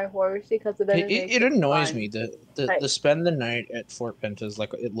area for my horse because it doesn't make it annoys me. Right. The spend the night at Fort Pinta is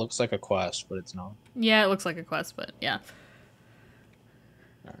like, it looks like a quest, but it's not. Yeah, it looks like a quest, but yeah.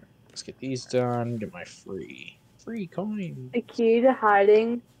 Alright, let's get these done. Get my free coin. The key to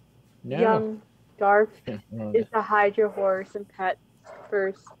hiding young Darth is to hide your horse and pet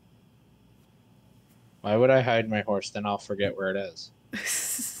first. Why would I hide my horse? Then I'll forget where it is.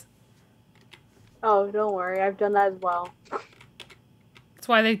 Oh, don't worry. I've done that as well. That's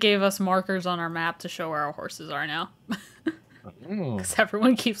why they gave us markers on our map to show where our horses are now. Because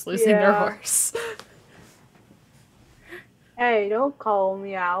everyone keeps losing their horse. Hey, don't call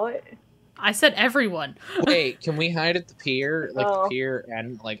me out. I said everyone. Wait, can we hide at the pier? Like the pier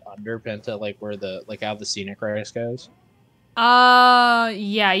and like under Penta, like where the how the scenic race goes?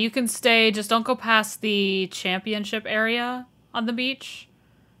 Yeah, you can stay. Just don't go past the championship area on the beach.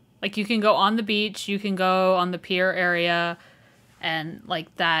 Like, you can go on the beach, you can go on the pier area, and,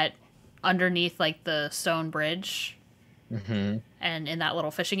 like, that underneath, like, the stone bridge. Mm-hmm. And in that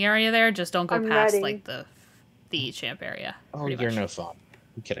little fishing area there, just don't go past, like, the champ area. Oh, you're no fun.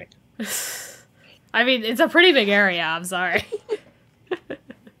 I'm kidding. I mean, it's a pretty big area. I'm sorry.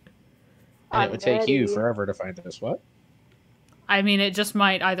 And it would take you forever to find this. What? I mean, it just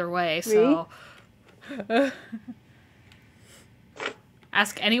might either way, so...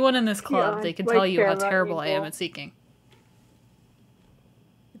 Ask anyone in this club. They can tell you how terrible I am at seeking.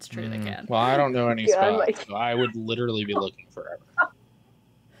 It's true, they can. Well, I don't know any spots, so I would literally be looking forever.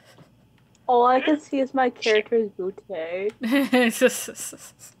 All I can see is my character's bouquet.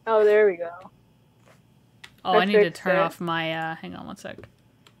 Oh, there we go. Oh, I need to turn off my, hang on one sec.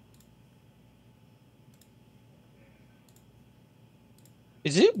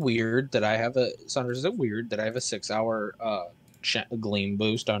 Is it weird that I have a... Sandra, is it weird that I have a 6-hour gleam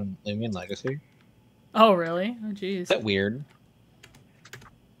boost on Lumion Legacy? Oh, really? Oh, jeez. Is that weird?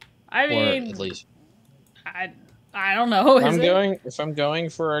 I mean... Or at least... I don't know. If I'm going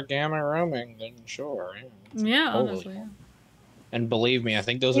for a gamma roaming, then sure. Yeah, honestly. Yeah. And believe me, I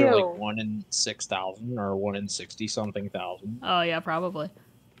think those are like 1 in 6,000 or 1 in 60-something thousand. Oh, yeah, probably.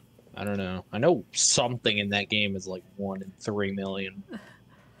 I don't know. I know something in that game is like 1 in 3 million.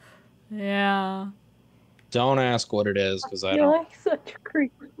 Yeah. Don't ask what it is, because I don't... You're like such a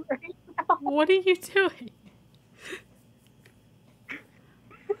creep right now. What are you doing?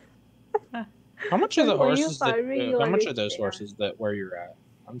 How much are the horses that... how much are those horses that where you're at?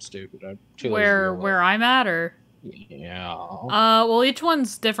 I'm stupid. Where I'm at, or... Yeah. Well, each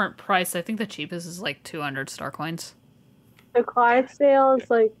one's different price. I think the cheapest is like 200 star coins. The Clydesdale is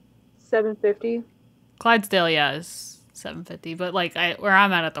like $750. Clydesdale, yeah, is $750. But like where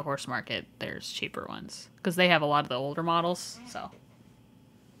I'm at the horse market, there's cheaper ones because they have a lot of the older models. So.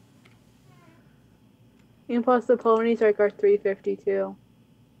 And plus the ponies are $350 too.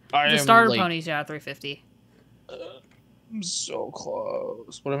 The starter ponies, yeah, $350. I'm so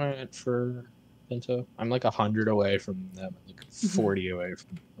close. What am I at for Pinto? I'm like 100 away from them. I'm like 40 away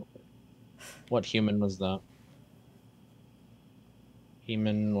from them. What human was that?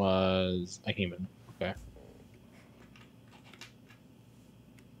 Human was a human. Okay.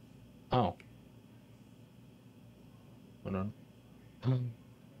 Oh. Hold on.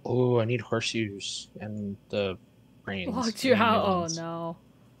 Oh, I need horseshoes and the brains. Locked you out? Oh no.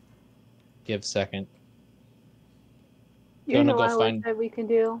 Give second. You know what I wish that we can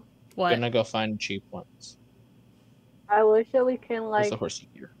do? What? Gonna go find cheap ones. I wish that we can like the horsey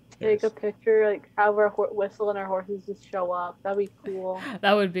gear? Take a picture, like have our whistle and our horses just show up. That'd be cool.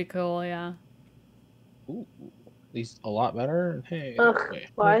 That would be cool, yeah. Ooh, these a lot better. Hey, ugh, wait,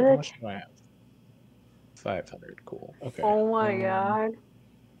 why how much do I have? 500. Cool. Okay. Oh my god.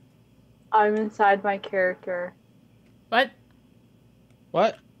 I'm inside my character. What?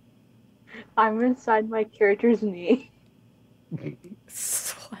 What? I'm inside my character's knee.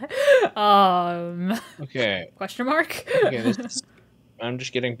 Okay. Question mark? Okay, I'm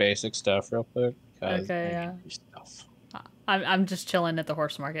just getting basic stuff real quick. Okay, yeah. I'm just chilling at the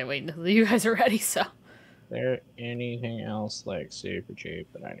horse market waiting until you guys are ready, so. Is there anything else like super cheap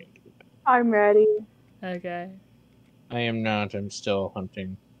that I need to do? I'm ready. Okay. I am not. I'm still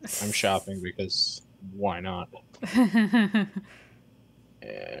hunting. I'm shopping because why not?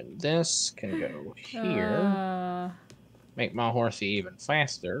 And this can go here. Make my horsey even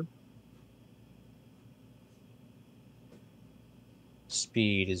faster.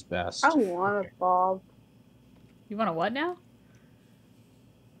 Speed is best. I want a bob. You want a what now?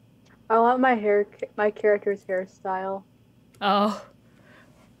 I want my character's hairstyle. Oh.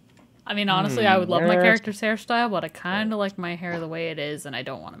 I mean, honestly, I would love my character's hairstyle, but I kind of like my hair the way it is, and I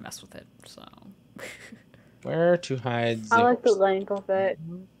don't want to mess with it, so... Where to hide the I like the length of it.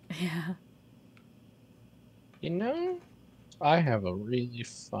 Yeah. You know, I have a really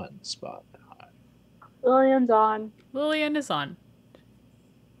fun spot to hide. Lillian's on. Lillian is on.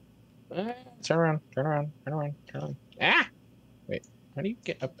 Turn around, turn around, turn around, turn around. Ah! Wait, how do you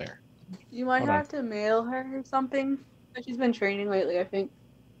get up there? You might have to mail her or something. She's been training lately, I think.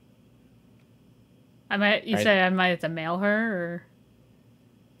 You say I might have to mail her,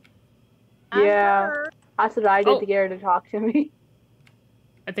 or? Yeah. That's what I did to get her to talk to me.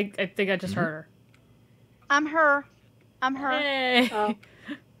 I think I just heard her. I'm her. Hey. Oh.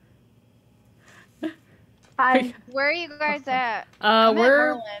 Hi. Where are you guys at?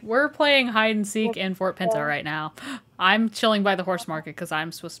 We're playing hide and seek in Fort Pinto right now. I'm chilling by the horse market because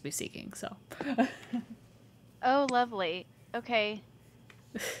I'm supposed to be seeking. So. Oh, lovely. Okay.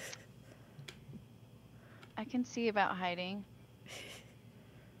 I can see about hiding.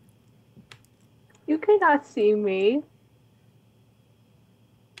 You cannot see me.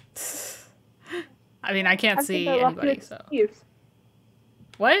 I mean, I can't see anybody, so.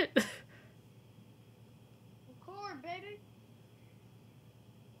 What? Record, baby.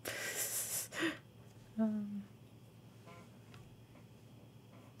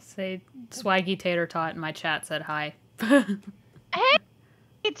 Say Swaggy Tater Tot in my chat said hi. Hey,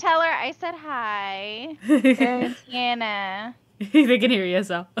 tell her I said hi. It's Hannah. They can hear you,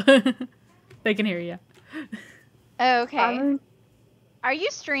 so. They can hear you. Okay. Are you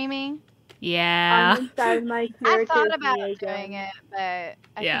streaming? Yeah. I'm inside my character. I thought about doing it, but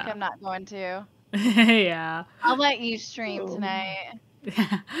I think I'm not going to. Yeah. I'll let you stream tonight.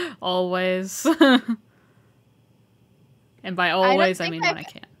 Always. And by always, I mean when I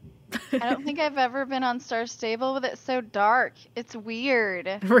can. I don't think I've ever been on Star Stable with it so dark. It's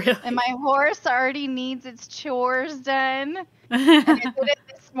weird. Really? And my horse already needs its chores done. And I did it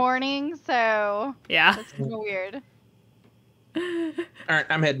this morning, so yeah. It's kind of weird. Alright,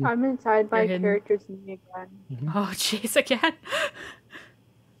 I'm heading. I'm inside my character's knee again. Oh, jeez, again?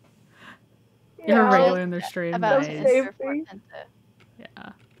 You're regular in their stream. About Nice.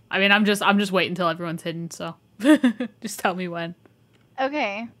 Yeah. I mean, I'm just waiting until everyone's hidden, so just tell me when.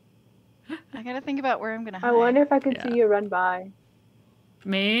 Okay. I gotta think about where I'm gonna hide. I wonder if I can see you run by.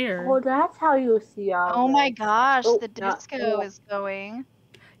 Me or? Oh, that's how you see out. Oh my gosh, the disco is going.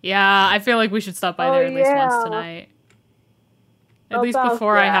 Yeah, I feel like we should stop by there at least once tonight. At least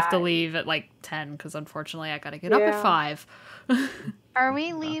before I have to leave at like 10, because unfortunately I gotta get up at 5. Are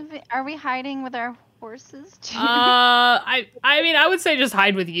we leaving? Are we hiding with our horses too? I mean, I would say just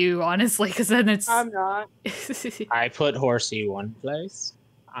hide with you, honestly, because then it's. I'm not. I put Horsey one place.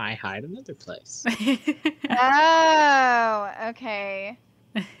 I hide another place. Oh, okay.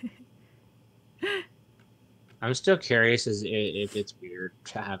 I'm still curious if it's weird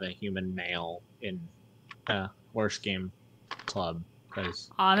to have a human male in a horse game club. Because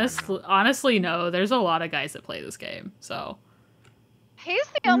honestly, no. There's a lot of guys that play this game, so. He's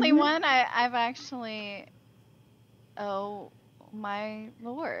the only one I've actually. Oh my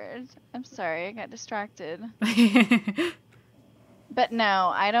lord! I'm sorry, I got distracted. But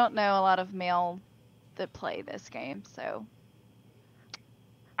no, I don't know a lot of male that play this game, so.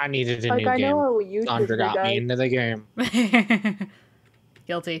 I needed a new game. Sandra got me into the game.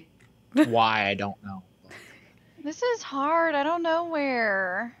 Guilty. Why, I don't know. This is hard. I don't know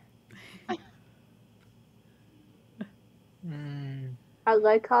where. I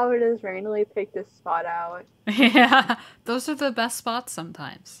like how it has randomly picked this spot out. Yeah, those are the best spots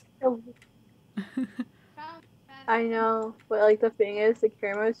sometimes. I know, but like the thing is, the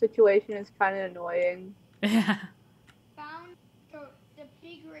camera situation is kind of annoying. Yeah.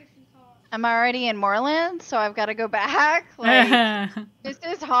 I'm already in Moreland, so I've got to go back. Like, this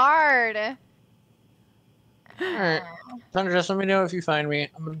is hard. Alright. Sandra, just let me know if you find me.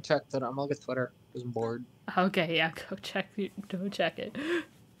 I'm gonna check that. I'm gonna look at Twitter because I'm bored. Okay, yeah, go check it.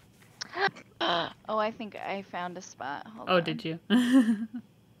 Oh, I think I found a spot. Hold on. Did you?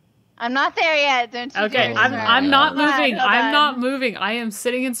 I'm not there yet. Don't you? Okay, I'm not moving. I'm not moving. I am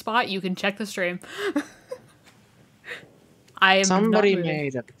sitting in spot. You can check the stream. I am. Somebody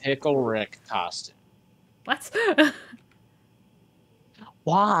made a Pickle Rick costume. What?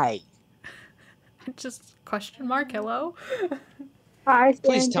 Why? Just question mark. Hello. Hi,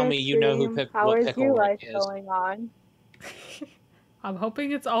 please tell me you know who what Pickle Rick is. Going on? I'm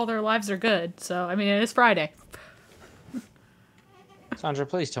hoping it's all their lives are good. So I mean, it is Friday. Sandra,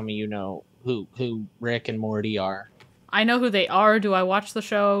 please tell me you know who Rick and Morty are. I know who they are. Do I watch the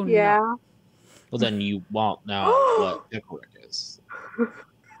show? Yeah. No. Well, then you won't know what Pickle Rick is. I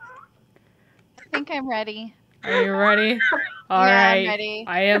think I'm ready. Are you ready? All right. I'm ready.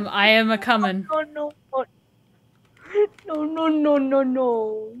 I am a coming. No. What?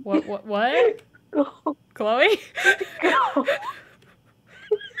 Go. Chloe? Go.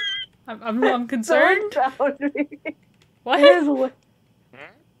 I'm concerned. What?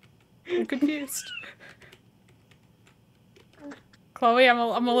 I'm confused. Chloe, I'm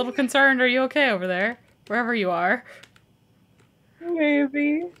a little concerned. Are you okay over there? Wherever you are.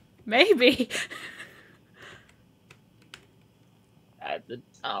 Maybe. At the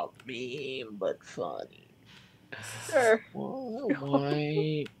top mean, but funny. Sure. Well,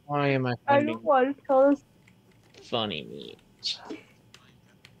 why am I I don't want to tell us. Funny memes?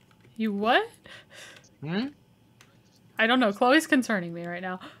 You what? I don't know. Chloe's concerning me right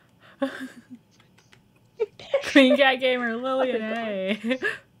now. Queen Cat Gamer Lillian, hey.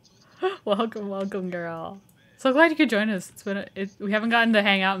 welcome, girl. So glad you could join us. We haven't gotten to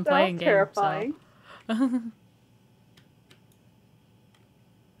hang out and play in games. Terrifying. So.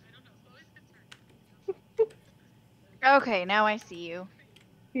 Okay, now I see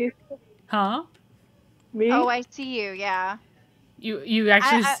you. Huh? Me? Oh, I see you. Yeah. You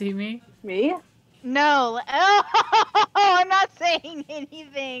actually see me? Me? No. Oh, I'm not saying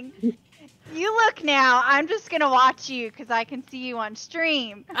anything. You look now. I'm just gonna watch you because I can see you on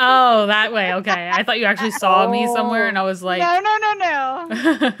stream. Oh, that way. Okay. I thought you actually saw me somewhere, and I was like, No.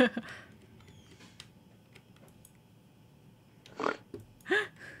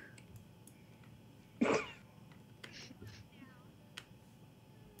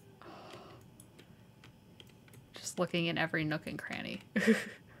 Just looking in every nook and cranny.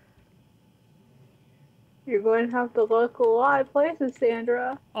 You're going to have to look a lot of places,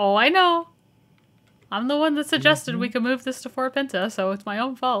 Sandra. Oh, I know. I'm the one that suggested we could move this to Fort Pinta, so it's my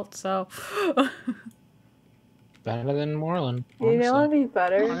own fault, so... Better than Moreland. You know what would be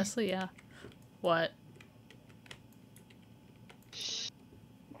better? Honestly, yeah. What?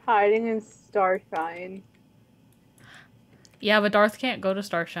 Hiding in Starshine. Yeah, but Darth can't go to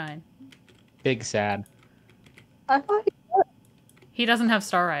Starshine. Big sad. I thought he would. He doesn't have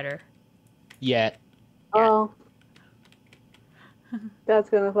Star Rider. Yet. Oh. That's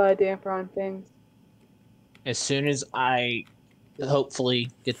gonna put a damper on things. As soon as I hopefully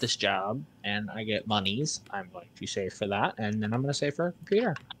get this job and I get monies, I'm going to save for that, and then I'm going to save for a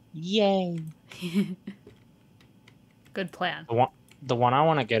computer. Yay! Good plan. The one I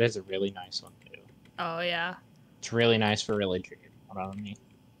want to get is a really nice one too. Oh yeah. It's really nice for really cheap. Hold on me.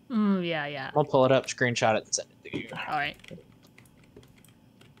 Yeah. I'll pull it up, screenshot it, and send it to you. All right.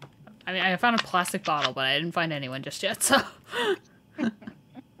 I mean, I found a plastic bottle, but I didn't find anyone just yet, so...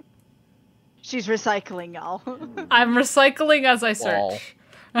 She's recycling, y'all. I'm recycling as I search.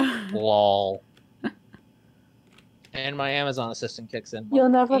 Lol. And my Amazon assistant kicks in. You'll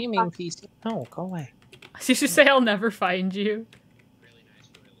never Gaming PC. No, go away. You should say I'll never find you.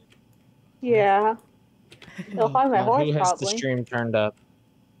 Yeah. They'll find my horse, Who has the probably. stream turned up?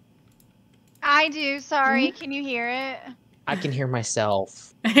 I do. Sorry. Can you hear it? I can hear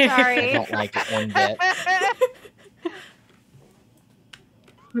myself. Sorry. I don't like it one bit.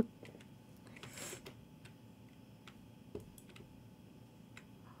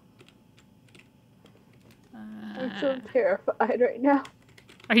 I'm so terrified right now.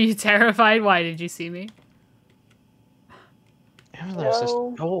 Are you terrified? Why did you see me?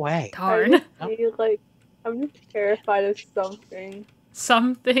 No. Go away. Darn. I'm just terrified of something.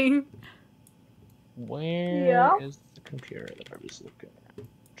 Something? Where is the computer that I was looking at?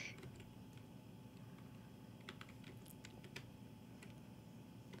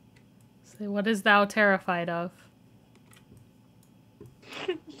 Say, what is thou terrified of?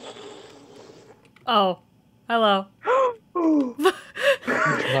 Oh. Hello.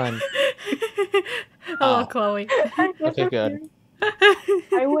 Run. Hello, Chloe. Okay, good.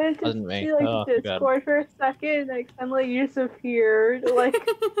 I went to Wasn't me. see like Oh, Discord for a second, like suddenly you disappeared. Like,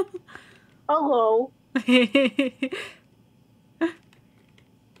 hello.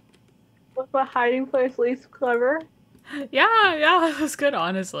 Was my hiding place least clever? Yeah, it was good,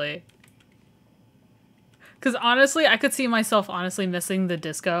 honestly. Because honestly, I could see myself honestly missing the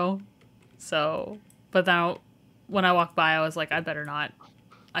disco. So, but now when I walked by, I was like, I better not,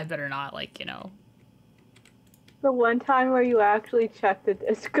 like, you know. The one time where you actually checked the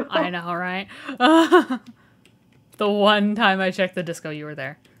disco. I know, right? The one time I checked the disco, you were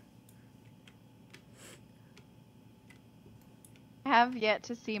there. I have yet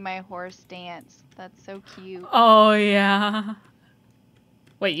to see my horse dance. That's so cute. Oh, yeah.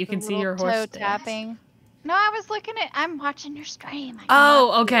 Wait, you can see your horse toe dance? tapping. No, I'm watching your stream.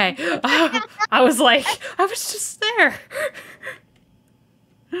 Oh, okay. I was like, I was just there.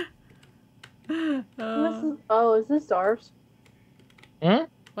 Is this Darf's? Hmm?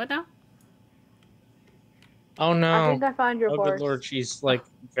 What now? Oh no. I think I found your horse. Oh good lord, she's like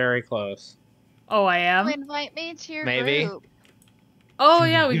very close. Oh, I am? Invite me to your Maybe. group. Oh,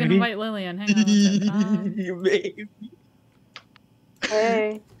 yeah, we can invite Lillian. Hang on. Maybe.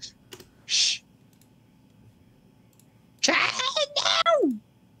 Hey. Shh. No!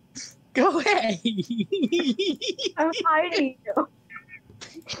 Go away! I'm hiding you.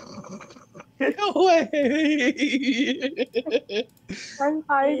 Go away! I'm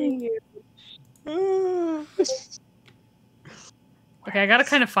hiding you. Okay, I gotta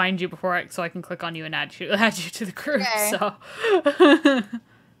kind of find you so I can click on you and add you to the group. Okay. So.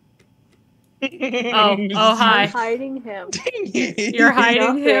 oh, hi. I'm hiding him. You're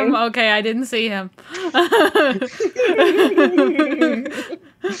hiding him? Okay, I didn't see him.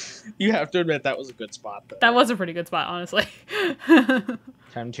 You have to admit that was a good spot, though. That was a pretty good spot, honestly.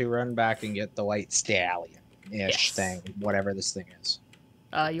 Time to run back and get the white stallion-ish thing, whatever this thing is.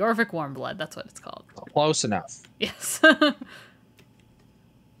 Jorvik Warmblood, that's what it's called. Close enough. Yes.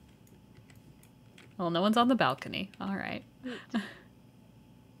 Well, no one's on the balcony. All right.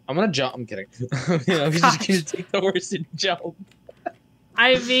 I'm gonna jump. I'm kidding. I'm just gonna take the horse and jump.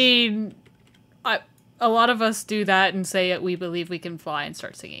 I mean, A lot of us do that and say we believe we can fly and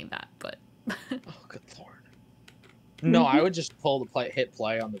start singing that, but... Oh, good lord. No, I would just hit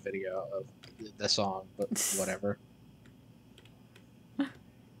play on the video of the song, but whatever.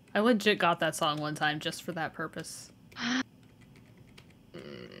 I legit got that song one time just for that purpose.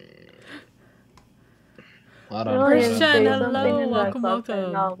 Christian, hello,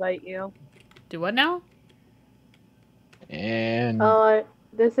 welcome. I'll invite you. Do what now? And...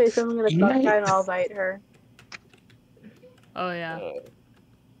 Just say something in the club chat and I'll invite her. Oh, yeah.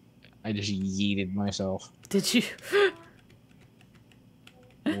 I just yeeted myself. Did you?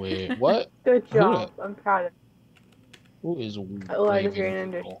 Wait, what? Good job. I'm proud of you. Who is I just ran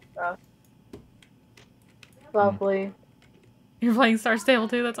into stuff. Lovely. You're playing Star Stable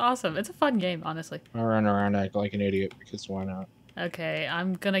too? That's awesome. It's a fun game, honestly. I run around act like an idiot because why not? Okay,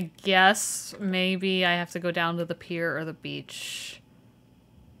 I'm gonna guess maybe I have to go down to the pier or the beach.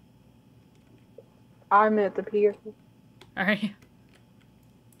 I'm at the pier. Alright.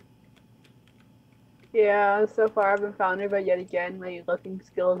 Yeah, so far I've been founded, but yet again, my looking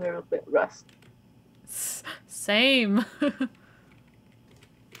skills are a bit rusty. Same.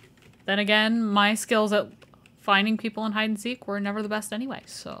 Then again, my skills at finding people in hide and seek were never the best anyway,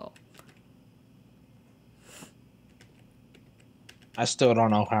 so... I still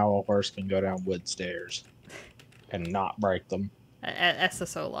don't know how a horse can go down wood stairs and not break them.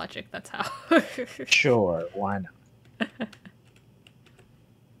 SSO logic, that's how. Sure, why not?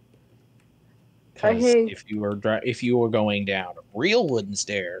 Because if you were going down real wooden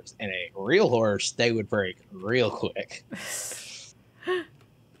stairs and a real horse, they would break real quick.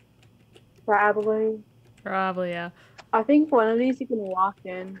 Probably. Probably, yeah. I think one of these you can walk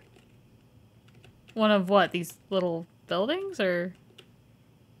in. One of what? These little buildings, or?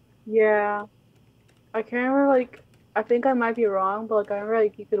 Yeah. I can't remember, like, I think I might be wrong, but, like, I remember,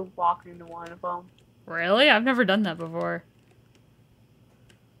 like, you could walk into one of them. Really? I've never done that before.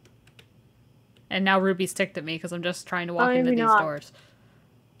 And now Ruby's ticked at me because I'm just trying to walk into these doors.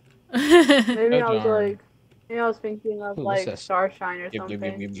 Maybe I was thinking of like Starshine or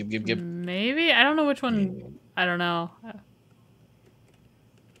something. Maybe? I don't know which one. I don't know.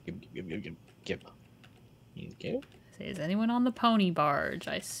 Is anyone on the pony barge?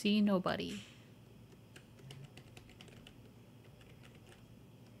 I see nobody.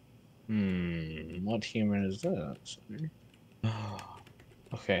 What human is that?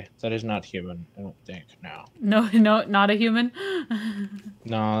 Okay, that is not human, I don't think, no. No, not a human?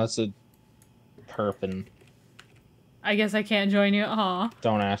 No, that's a perpin. I guess I can't join you,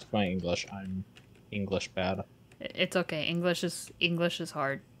 Don't ask my English, I'm English bad. It's okay, English is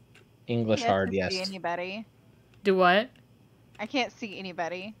hard. English hard, yes. I can't see anybody. Do what? I can't see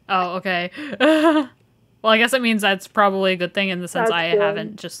anybody. Oh, okay. Well, I guess it means that's probably a good thing in the sense I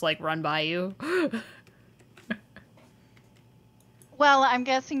haven't just, like, run by you. Well, I'm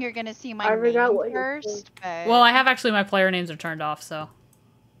guessing you're gonna see my name first, but... Well, I have actually, my player names are turned off, so...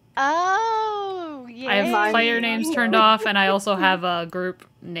 Oh, yeah. I have player names turned off, and I also have a group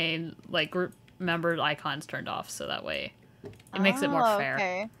name, like, group member icons turned off, so that way it makes it more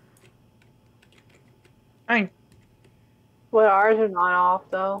fair. Okay. Well, ours are not off,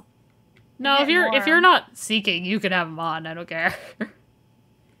 though. No, if you're not seeking, you can have them on, I don't care.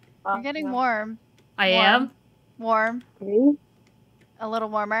 You're getting warm. I am? Warm. Me? A little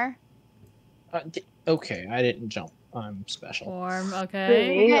warmer. Okay, I didn't jump. I'm special. Warm,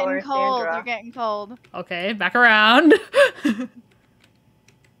 okay. You're getting cold. You're getting cold. Okay, back around.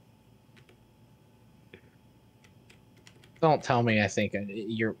 Don't tell me I think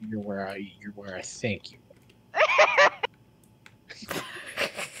you're where I think you.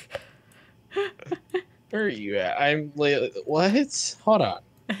 Where are you at? I'm what? Hold on.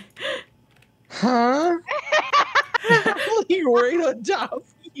 Huh? You're right on top of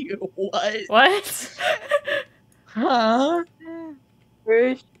you. What? What? Huh?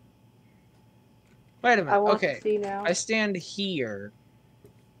 Wait a minute. I want okay. to see now. I stand here.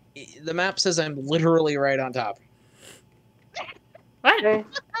 The map says I'm literally right on top of you. What? Okay.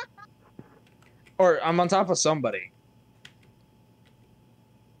 Or I'm on top of somebody.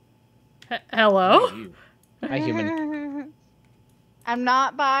 Hello? Hi, human. I'm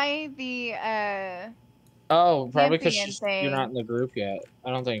not by the Oh, probably because champion you're not in the group yet. I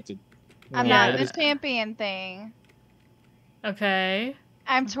don't think. I'm not the champion thing. Okay.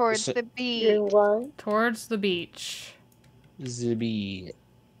 I'm towards the beach. Towards the beach. The beach.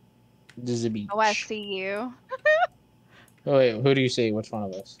 Oh, I see you. Oh, wait, who do you see? Which one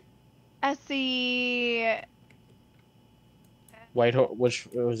of us? I see... White horse. Which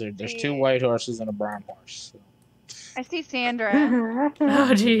was there? There's two white horses and a brown horse. So. I see Sandra.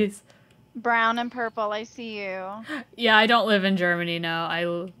 Oh, jeez. Brown and purple, I see you. Yeah, I don't live in Germany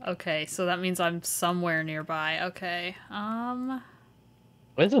now. Okay, so that means I'm somewhere nearby. Okay.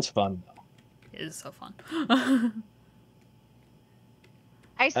 This is fun though. It is so fun.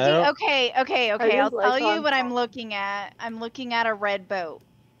 I see. Okay. I'll tell you what I'm looking at. I'm looking at a red boat.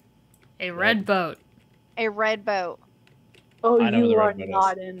 A red boat. A red boat. Oh, you are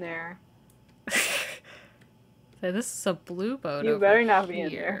not in there. So this is a blue boat. You better not be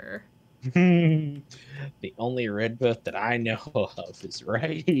in there. The only red boat that I know of is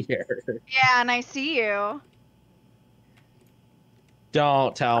right here. Yeah, and I see you.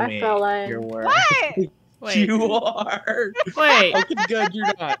 Don't tell me you're where. What? Wait. You are. Wait. Okay, good. You're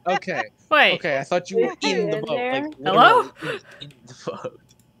not. Okay. Wait. Okay, I thought you were in the boat. Like, hello? in the boat.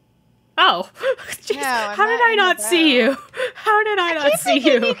 Oh. Jeez, No, how did I not see you? How did I not see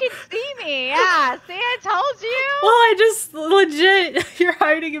you? You can see me. Yeah. See, I told you. Well, I just legit. You're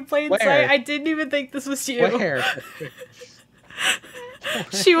hiding in plain Where? sight. I didn't even think this was you. Where?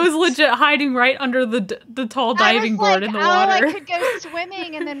 She was legit hiding right under the tall diving board in the water. I could go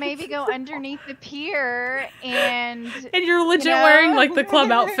swimming and then maybe go underneath the pier and you're legit wearing like the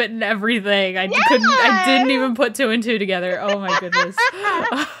club outfit and everything. I didn't even put two and two together. Oh my goodness.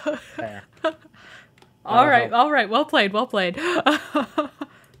 All right. Well played.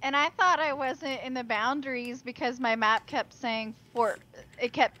 And I thought I wasn't in the boundaries because my map kept saying Moreland,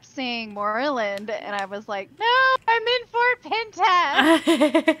 and I was like, no, I'm in Fort Pinta.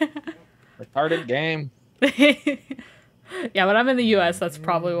 Retarded game. Yeah, but I'm in the U.S. That's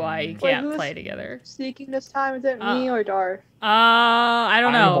probably why you can't play together. Seeking this time, is it me or Darth? I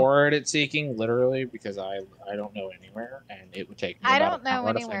don't know. I'm horrid at seeking, literally, because I don't know anywhere, and it would take me I about don't know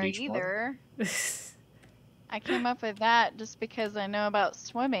anywhere either. I came up with that just because I know about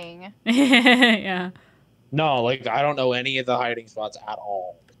swimming. Yeah. No, like, I don't know any of the hiding spots at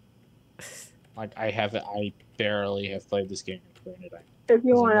all. Like, I barely have played this game. If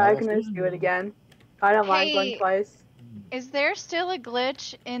you want, I can just do it again. I don't mind going twice. Is there still a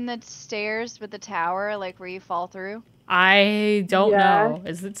glitch in the stairs with the tower, like where you fall through? I don't know.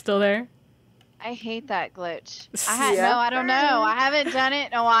 Is it still there? I hate that glitch. I don't know. I haven't done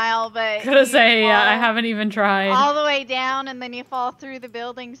it in a while, but Gonna say, yeah, I haven't even tried. All the way down, and then you fall through the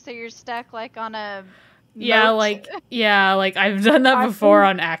building, so you're stuck like on a moat. like I've done that before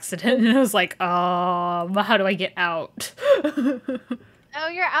on accident, and I was like, how do I get out? Oh,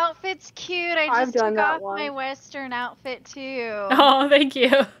 your outfit's cute. I just took off my Western outfit too. Oh, thank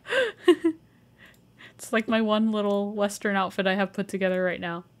you. It's like my one little Western outfit I have put together right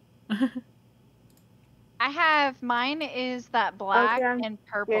now. Mine is that black and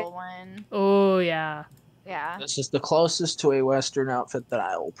purple one. Oh, yeah. Yeah. This is the closest to a Western outfit that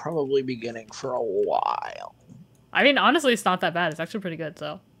I will probably be getting for a while. I mean, honestly, it's not that bad. It's actually pretty good,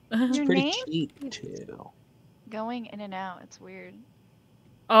 so. It's pretty cheap, too. Going in and out, it's weird.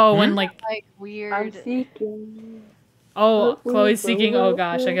 Oh, when like weird. I'm seeking. Oh, Chloe's seeking. Oh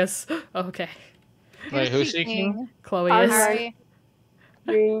gosh, I guess. Okay. Wait, who's seeking? Chloe is.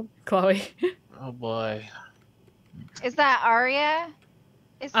 Chloe. Oh boy. Is that Arya?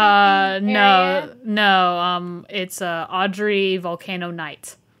 No. It's Audrey Volcano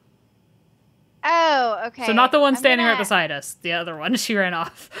Knight. Oh, okay. So not the one standing right beside us. The other one. She ran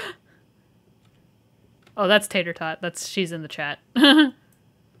off. Oh, that's Tater Tot. She's in the chat.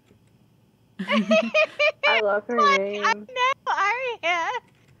 I love her name. I know, Arya.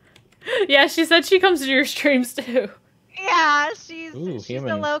 Yeah, she said she comes to your streams too. Yeah, she's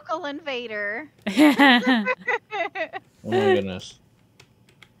a local invader. Oh my goodness.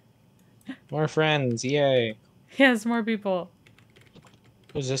 More friends, yay. Yes, more people.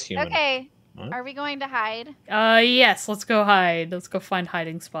 Who's this human? Okay, are we going to hide? Yes, let's go hide. Let's go find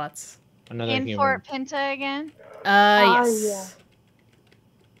hiding spots. Another in human. Fort Pinta again? Yes. Yeah.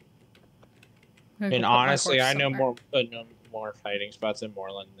 And honestly, I know more fighting spots in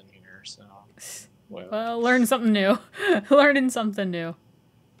Moreland than here, so. Well, learn something new. Learning something new.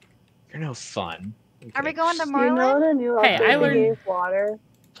 You're no fun. Okay. Are we going to Moreland? You know the new I learned water.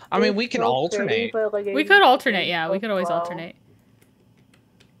 I mean, we can alternate. We could alternate, yeah. We could always alternate.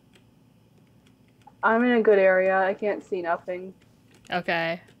 I'm in a good area. I can't see nothing.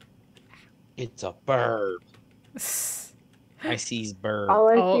 Okay. It's a bird. I sees bird. All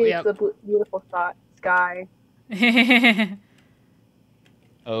I see is the beautiful sky.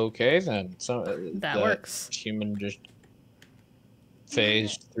 Okay, then. So that works. Human just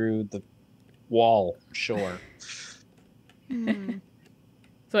phased through the wall. Sure. So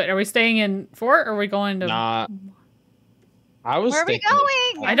wait, are we staying in Fort or are we going to... Nah. I was Where are we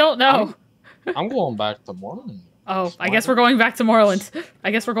going? I don't know. I'm going back to Moreland. Oh, I guess we're going back to Moreland.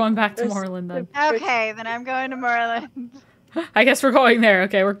 I guess we're going back to Moreland then. Okay, then I'm going to Moreland. I guess we're going there.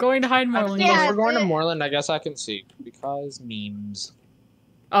 Okay, we're going to hide in Moreland. Yeah, we're going to Moreland. I guess I can seek because memes.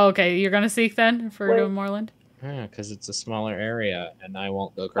 Oh, okay, you're gonna seek then if we're doing Moreland? Yeah, because it's a smaller area and I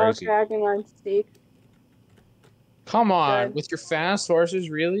won't go crazy. Okay, on seek. Come on, with your fast horses,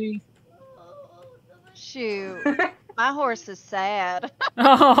 really? Shoot. My horse is sad.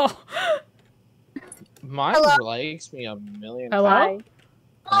 Oh. Mine likes me a million Hello?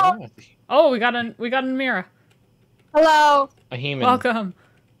 times. Oh, we got a Mira. Hello. A human. Welcome.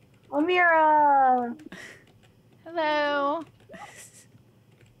 Amira. Hello.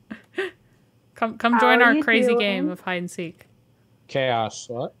 Come join our crazy game of hide and seek. Chaos,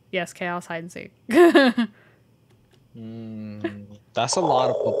 what? Yes, chaos hide and seek. That's a lot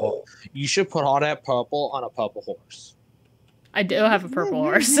of purple. You should put all that purple on a purple horse. I do have a purple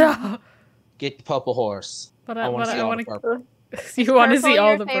horse, so get the purple horse. But I want to see all the purple. You want to see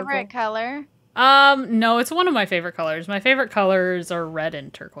all the purple? Favorite color? No, it's one of my favorite colors. My favorite colors are red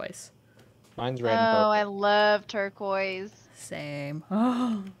and turquoise. Mine's red and purple. Oh, I love turquoise. Same.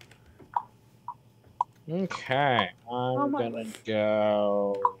 Oh. Okay, I'm gonna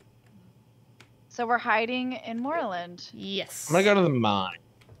go. So we're hiding in Moreland. Yes. I'm gonna go to the mine.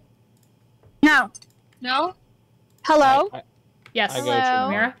 No. Hello? Yes. Hello.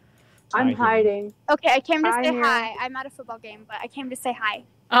 Mira? I'm hiding. Okay, I came to say Mira. hi. I'm at a football game, but I came to say hi.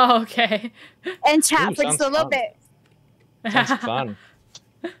 Oh, okay. And chat for sounds just a little fun. bit. Sounds fun.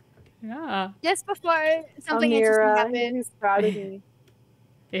 Yeah. Just before something interesting Amira, happens. he's proud of me.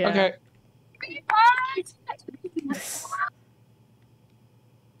 Yeah. Okay.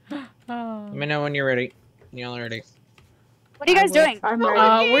 Oh. Let me know when you're ready. Y'all are ready. What are you guys doing? I'm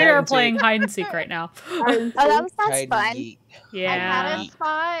ready. We are Hide and playing seek. hide and seek right now. Oh, that sounds Hide and fun. geek. I Yeah. had a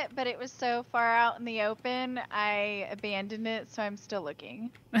spot, but it was so far out in the open, I abandoned it, so I'm still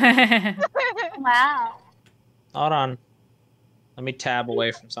looking. Wow. Hold on. Let me tab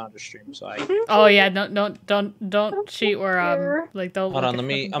away from Sandra's stream so I. Oh yeah, don't cheat where like don't. Hold look on. at Let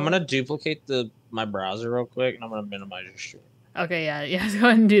me. fucking I'm gold. gonna duplicate my browser real quick, and I'm gonna minimize your stream. Okay, yeah, go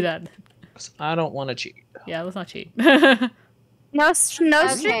ahead and do that. 'Cause I don't want to cheat. Yeah, let's not cheat. No streamer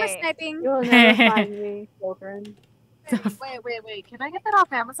Okay. sniping. You'll never find me, children. Wait. Can I get that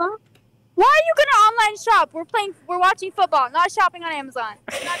off Amazon? Why are you gonna online shop? We're watching football, not shopping on Amazon.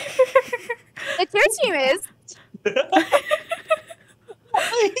 Like your team is.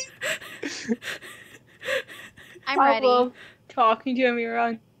 I'm I ready. love talking to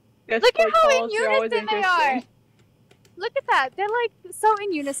Amira. Look at how in unison they are. Look at that. They're like so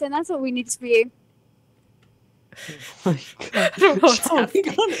in unison. That's what we need to be. I don't know what's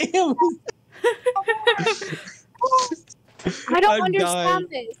happening. I don't I'm understand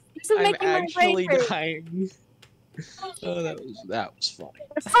dying. this. This is I'm making my actually brain hurt. dying. Oh, that was funny.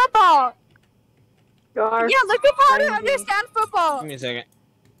 Football. Gar, Yeah, look up how to Crazy. understand football. Give me a second.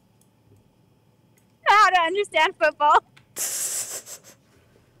 How to understand football.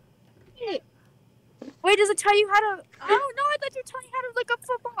 Wait, does it tell you how to? Oh no, I thought you were telling you how to look up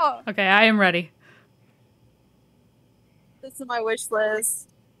football. Okay, I am ready. This is my wish list.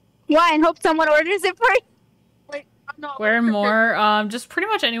 Why? And hope someone orders it for you. Wait, I'm not. Where in more? Just pretty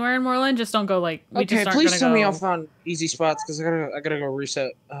much anywhere in Moreland. Just don't go like. We Okay, just aren't please gonna tell go. me I'll find easy spots because I gotta go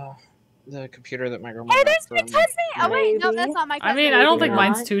reset the computer that my grandma. Hey, got there's for my me. cousin. Oh wait, no, Maybe. that's not my I cousin. mean, I don't think Maybe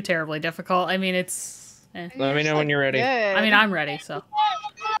mine's not. too terribly difficult. I mean, it's. Let me know when you're ready. Good. I mean, I'm ready. So.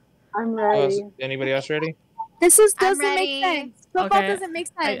 I'm Oh, is ready. anybody else ready? This I'm doesn't ready. make sense. Football Okay. doesn't make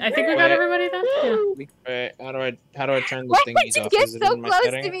sense. I think we got Wait. everybody then. Yeah. Wait, how do I turn the Why thingies did you off? get Is it so in my close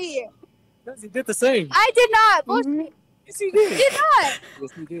settings? to me? Because you did the same. I did not. Bullshit. Yes, you You did. did not.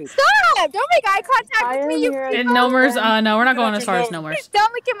 Yes, you did. Stop! Don't make eye contact I with am me, you here. freak. And Nomers, no, we're not going as far as Nomers.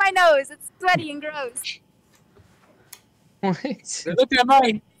 Don't look at my nose. It's sweaty and gross. What? Look at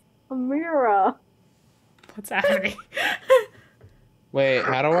mine. Amira. What's happening? Wait,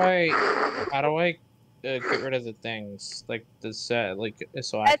 how do I get rid of the things like the set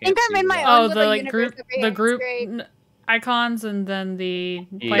so I I think I made my them? own Oh, little the like universe group, over here. the It's group great. icons, and then the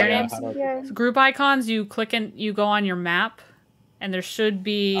player Yeah, names. how do Yeah. So group icons, you click and you go on your map, and there should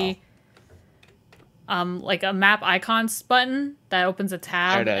be like a map icons button that opens a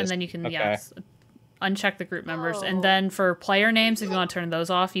tab, There it and is. then you can Okay. uncheck the group members, Oh. and then for player names, if you want to turn those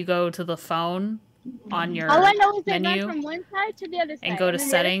off, you go to the phone on your All I know is they menu run from one side to the other side. and go to then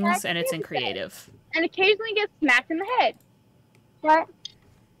the other settings, side and to it's the in other side. creative. And occasionally get smacked in the head. What?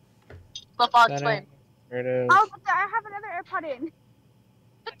 Football Setting. explain. There it is. Oh, but I have another AirPod in.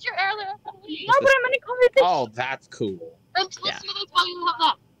 Put your air No, but I'm gonna call it this. Oh, that's cool. Until Yeah. somebody tell you how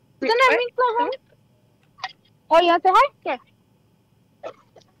that. Wait, Then I what? mean, go home. Oh, you want to say hi? Here.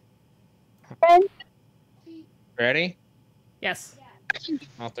 Friend. Ready? Yes.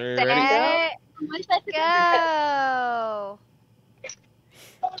 All three ready? Set, go.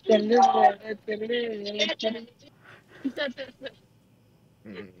 Here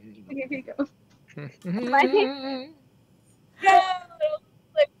you go.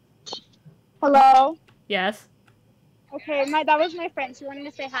 Hello. Yes. Okay, that was my friend. She wanted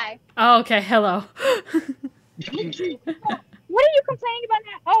to say hi. Oh, okay. Hello. What are you complaining about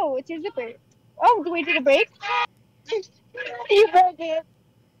now? Oh, it's your zipper. Oh, do we take a break? You broke it.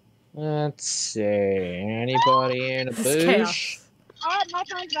 Let's see. Anybody in a This bush? chaos. Oh, my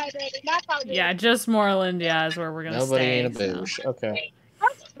phone's vibrating. That's how it is. Yeah, just Moreland. Yeah, is where we're gonna Nobody stay. in a bush. So. Okay.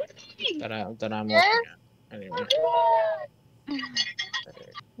 That I'm looking at. Anyway.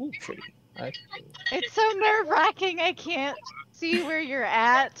 Ooh, pretty. It's so nerve-wracking. I can't see where you're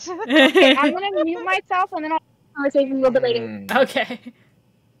at. Okay, I'm gonna mute myself and then I'll conversation a little bit later. Okay.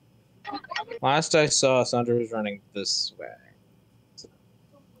 Last I saw, Sandra was running this way.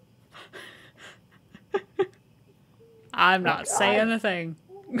 I'm not saying a thing.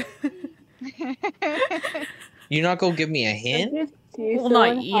 You not gonna give me a hint? Well,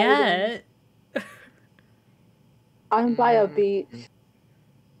 not yet. I'm by a beach.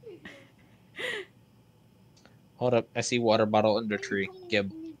 Hold up, I see water bottle under tree.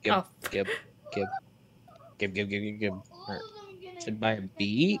 Gib. Oh. Gib. Alright. Said by a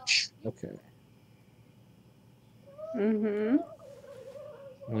beach? Okay. Mm-hmm.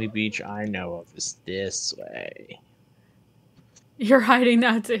 Only beach I know of is this way. You're hiding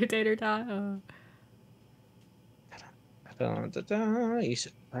that too, Tater Tot. You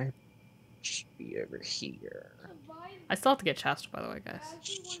should be over here. I still have to get Shasta, by the way, guys.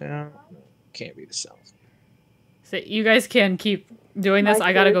 Can't be the south. So you guys can keep doing this.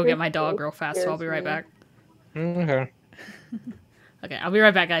 I gotta go get my dog real fast, so I'll be right back. Okay. Okay, I'll be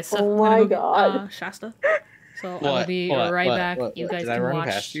right back, guys. So Oh I'm my gonna go get Shasta. So I'll be right back. You guys can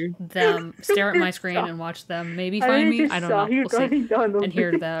watch them stare at my screen and watch them maybe find me. I don't know. We'll see. And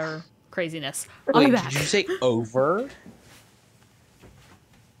hear their craziness. I'll be back. Did you say over?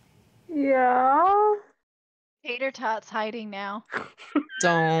 Yeah. Tater Tot's hiding now.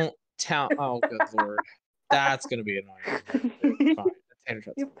 Don't tell. Oh, good lord. That's gonna be annoying. Fine.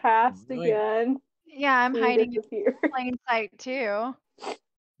 You passed again. Yeah, I'm hiding in plain sight too.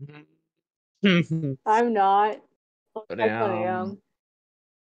 I'm not. But, I am.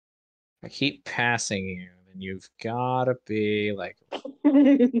 I keep passing you, and you've gotta be like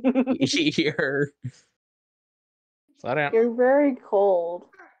here. Slow down. You're very cold.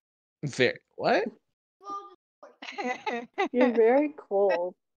 What? You're very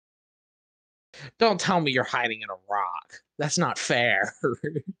cold. Don't tell me you're hiding in a rock. That's not fair.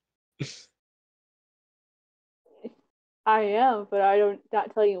 I am, but I don't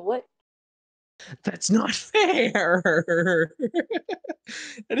not tell you what. That's not fair.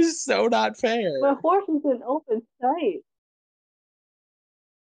 That is so not fair. My horse is in open sight.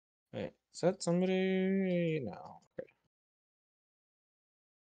 Wait, is that somebody? No. Okay.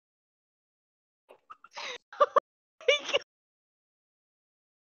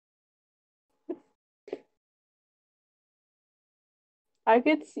 I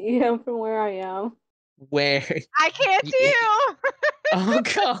could see him from where I am. Where? I can't see you. Oh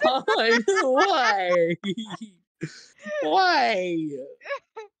God! Why? Why?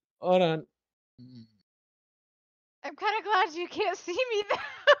 Hold on. I'm kind of glad you can't see me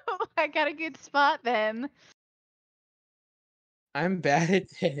though. I got a good spot then. I'm bad at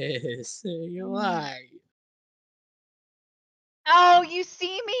this. You lie. Oh, you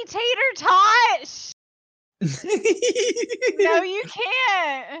see me, Tater Tot? No, you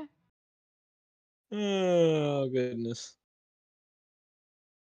can't. Oh goodness.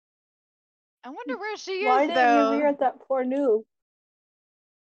 I wonder where she Why is didn't though. you rear at that poor noob?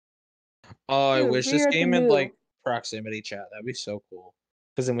 Oh, I Dude, wish this rear the game had noob. like proximity chat. That'd be so cool.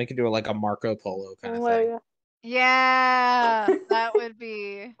 Because then we could do like a Marco Polo kind of Oh my thing. God. Yeah, that would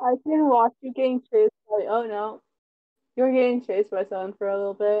be. I can watch you getting chased by. Oh no, you're getting chased by someone for a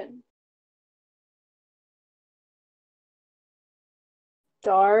little bit.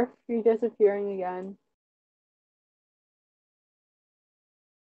 Darf, you're disappearing again.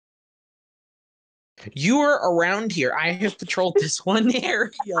 You are around here. I have patrolled this one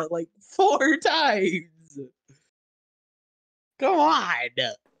area like 4 times. Come on.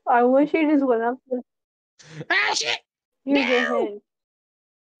 I wish you just went up to. Ah, shit. Here's a No! hint.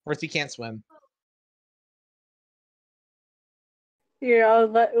 Worthy can't swim. Here, I'll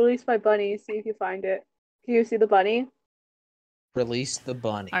release my bunny. See if you find it. Can you see the bunny? Release the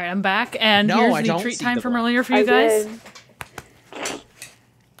bunny. All right, I'm back, and No, here's I the don't treat see time the from bunny. earlier for you guys.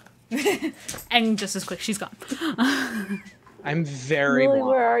 did. And just as quick, she's gone. I'm very Lily,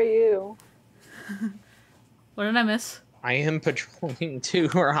 blind. where are you? What did I miss? I am patrolling 2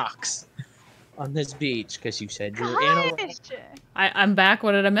 rocks on this beach because you said you were in a rock. Gosh. I'm back.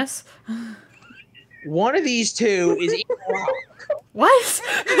 What did I miss? One of these 2 is in a rock. What?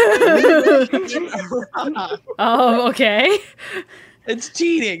 In a rock. Oh, okay. It's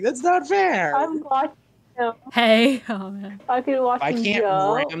cheating. That's not fair. I'm watching him. Hey. Oh man. I can watch I him can't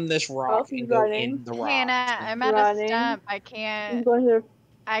go. ram this rock he's and go running. in the rock. Hannah, I'm at a Running. stump. He's I going to.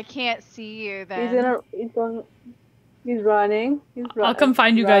 can't see you then. He's going. He's running. He's running. I'll come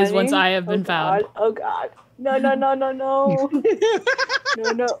find you guys once I have been found. Oh God! No! No! No! No! No!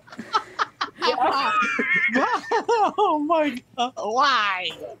 No! No! Oh my god! Why?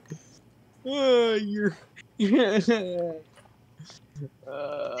 You're. Did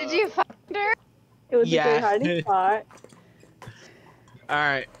you find her? It was a Yeah. good hiding spot. All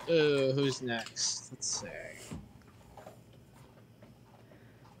right. Who's next? Let's see.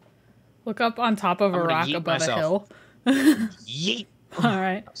 Look up on top of a I'm gonna rock yeet above myself. a hill. Yeet. All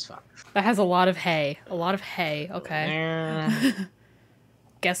right. That's fine. That has a lot of hay. A lot of hay. Okay.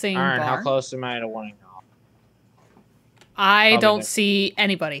 Guessing All right. bar. How close am I to winning? I Probably don't not. see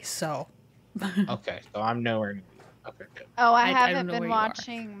anybody, so. Okay, so I'm nowhere near you. Okay, good. Oh, I I don't haven't know been where you are.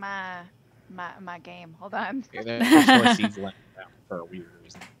 watching my game. Hold on. Yeah, that's why she's letting down for a weird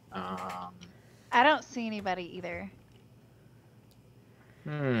reason. I don't see anybody either.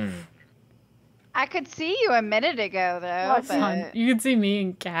 I could see you a minute ago though, What's Fun. but You can see me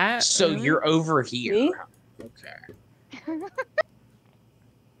and Kat. So really? you're over here. Me? Okay.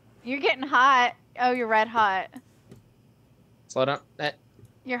 you're getting hot. Oh, you're red hot. Slow down.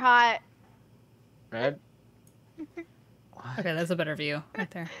 You're hot. Red. Okay, that's a better view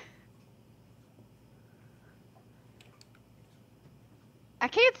right there. I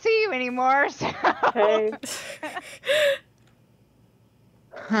can't see you anymore. So. Hey.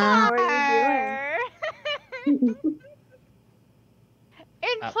 How are you doing?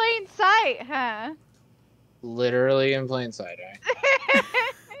 In plain sight, huh? Literally in plain sight, eh?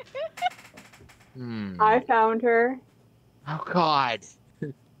 I found her. Oh God.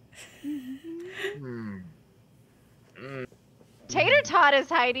 Tater Tot is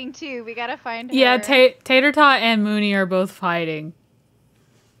hiding too. We gotta find her. Yeah, Tater Tot and Mooney are both hiding.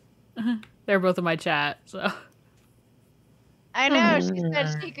 They're both in my chat, so. I know. She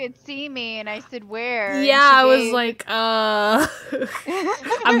said she could see me, and I said where. and Yeah, she I was gave- like, I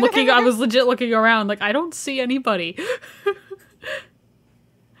was legit looking around, like, I don't see anybody.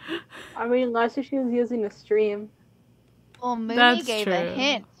 I mean, unless she was using a stream. Well, Mooney That's gave true. a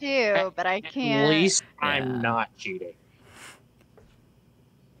hint too, but I can't. At least Yeah. I'm not cheating.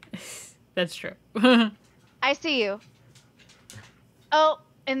 That's true. I see you. Oh,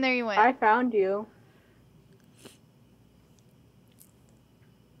 and there you went. I found you.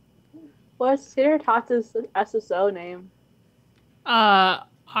 What's Tater Tots' SSO name?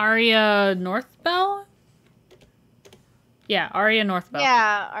 Arya Northbell? Yeah, Arya Northbell.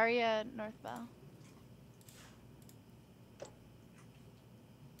 Yeah, Arya Northbell.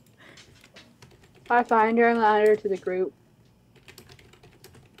 If I find her, I'm gonna add her to the group.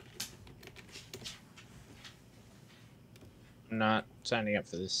 I'm not signing up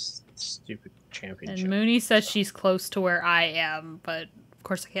for this stupid championship. And Mooney says she's close to where I am, but of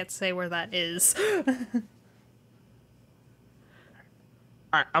course I can't say where that is.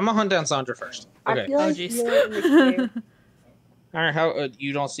 Alright, I'm gonna hunt down Sandra first. I Okay. feel like jeez. you're in the cave. Alright, how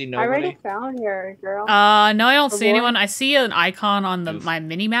you don't see I nobody? already found her, girl. No, I don't see Or anyone. I see an icon on my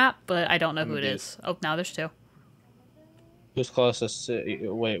mini map, but I don't know who it Dude. is. Oh, now there's two. Who's closest?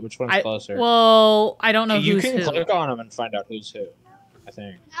 Wait, which one's closer? Well, I don't know you who's can who. click on them and find out who's who. I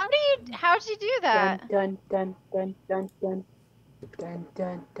think. How'd you do that? Dun dun dun dun dun. Dun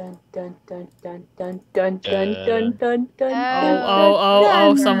dun dun dun dun dun dun dun dun dun dun dun.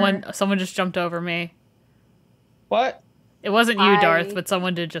 Oh, someone just jumped over me. What? It wasn't you, Hi. Darth, but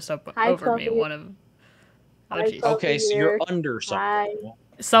someone did just over me. Sophie. One of Oh, Hi, jeez. Sophie. Okay, so you're Here. under something.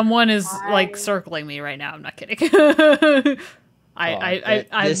 Someone is like Hi. circling me right now. I'm not kidding.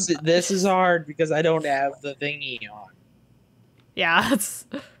 This is hard because I don't have the thingy on. Yeah,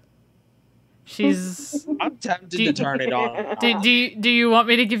 she's. I'm tempted to turn it on. Do you want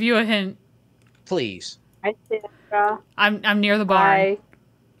me to give you a hint? Please. Hi, Sandra. I'm near the barn. Hi.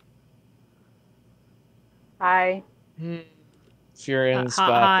 Hi. If you're in the spot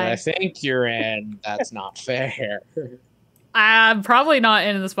that I think you're in, that's not fair. I'm probably not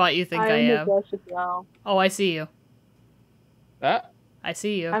in the spot you think I I'm in the am. bush as well. Oh, I see you. I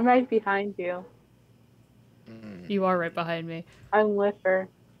see you. I'm right behind you. You are right behind me. I'm with her.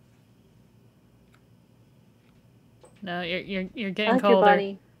 No, you're I getting like colder. your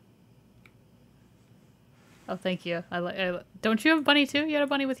bunny. Oh, thank you. Don't you have a bunny too? You had a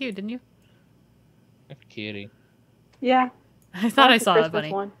bunny with you, didn't you? A kitty. Yeah. I thought I That's the saw a Christmas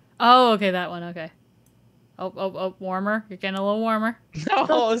bunny. one. Oh, okay, that one. Okay. Oh, warmer. You're getting a little warmer.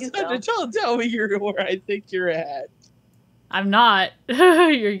 No, cute, Sandra, don't tell me you're where I think you're at. I'm not.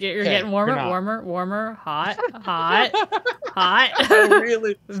 You're getting you're warmer, not. warmer, hot, hot, hot. Oh,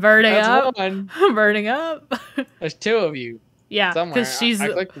 really? Burning That's up. one. Burning up. There's two of you. Yeah, Somewhere. because she's. I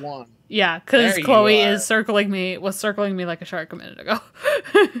clicked one. Yeah, because There Chloe you are. was circling me like a shark a minute ago.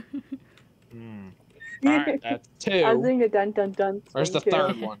 Alright, that's two. I was doing a dun dun dun. Where's the thing, too.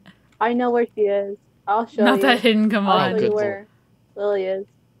 third one? I know where she is. I'll show Not you. that hidden, come I'll on. show you where Lily is.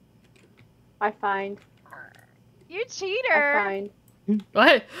 I find. You I cheater. find.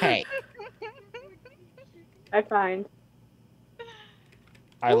 What? Hey, I find.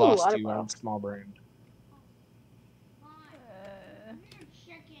 I Ooh, lost water you bottle. on small brain.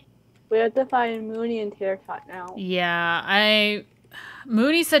 We have to find Mooney and Tater Tot now. Yeah,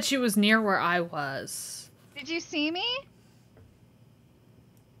 Mooney said she was near where I was. Did you see me?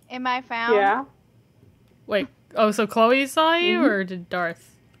 Am I found? Yeah. Wait, oh, so Chloe saw you, or did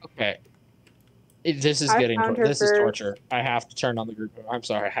Darth? Okay. This is I getting found her this is first. torture. I have to turn on the group. I'm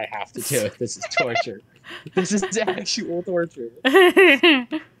sorry, I have to do it. This is torture. This is actual torture.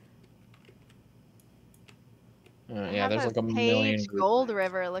 Yeah, there's like a million Page group. Gold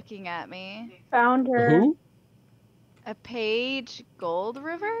River looking at me. Found her. Who? A Page Gold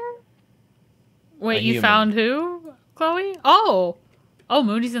River? Wait, A you human. found who, Chloe? Oh,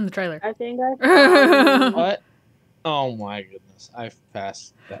 Mooney's in the trailer. I think I found What? Oh my goodness. I've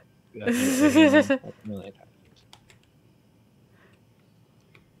passed that a million times.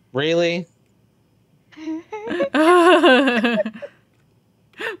 Really?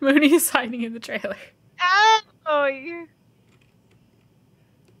 Mooney's hiding in the trailer. Oh, you.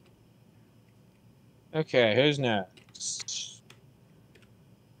 Okay, who's next?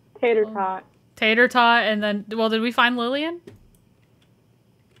 Tater Tot. Tater Tot, and then, well, did we find Lillian?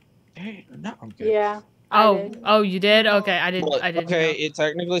 Hey, no, I'm good. Yeah. I Oh, did. oh, you did? Okay, I didn't. Well, I didn't. okay, know. it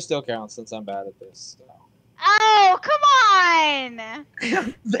technically still counts since I'm bad at this. So. Oh, come on!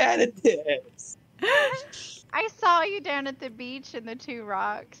 I'm bad at this. I saw you down at the beach in the two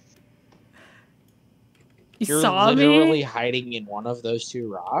rocks. You You're saw literally me? hiding in one of those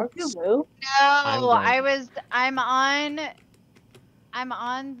two rocks. Hello. I'm No, going- I'm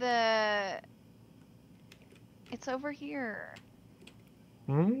on the. It's over here.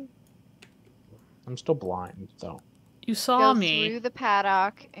 Hmm? I'm still blind, though. You saw Go me. through the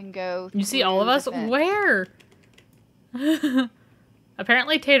paddock and go. You see all of through us? the fence. Where?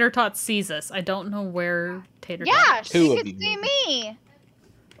 Apparently Tater Tot sees us. I don't know where Tater Tot Yeah, is. Two she of could you. see me.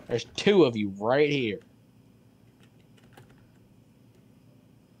 There's two of you right here.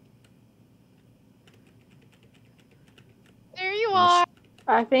 There you are.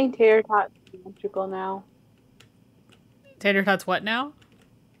 I think Tater Tot's magical now. Tater Tot's what now?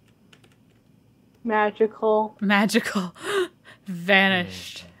 Magical. Magical.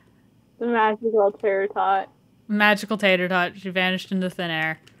 Vanished. The magical Tater Tot. Magical Tater Tot. She vanished into thin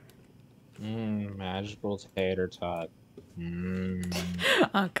air. Magical tater tot.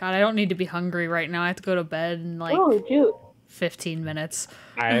 Oh god, I don't need to be hungry right now. I have to go to bed in like Oh, juice. 15 minutes.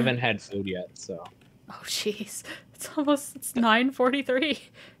 I haven't had food yet, so. Oh jeez. It's 9:43.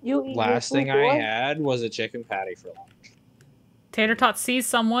 You eat Last your thing food, I boy? had was a chicken patty for lunch. Tater Tot sees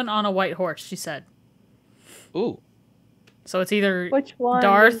someone on a white horse, she said. Ooh. So it's either Which one?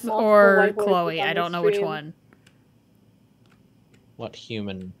 Darth There's multiple or white horses Chloe. on I the don't know which stream. one. What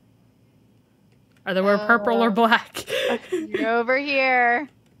human? Are they wear purple or black? You're over here.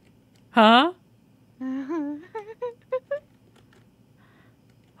 Huh?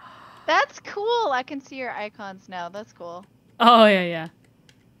 That's cool. I can see your icons now. That's cool. Oh, yeah.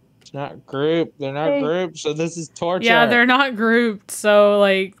 It's not group. They're not Hey. grouped, so this is torture. Yeah, they're not grouped, so,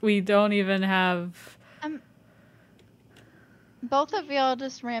 like, we don't even have... Both of y'all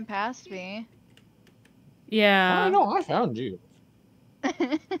just ran past me. Yeah. Oh, no, I found you.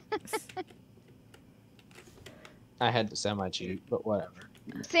 I had to semi-cheat, but whatever.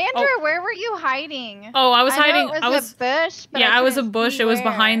 Sandra, where were you hiding? Oh, I was I know hiding. It I was was... a bush. But Yeah, I was a couldn't bush. see It was where.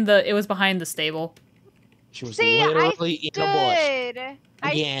 behind the stable. She was See, literally in a bush.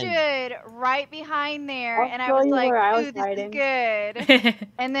 I Again. stood right behind there, I'll and I show was you like, where I was "Ooh, this hiding." is good."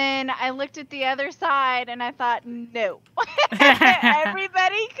 And then I looked at the other side, and I thought, "No,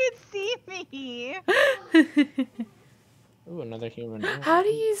 everybody could see me." Ooh, another another human. How do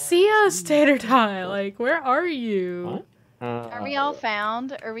you see us, Tater Tot? Like, where are you? What? Are we all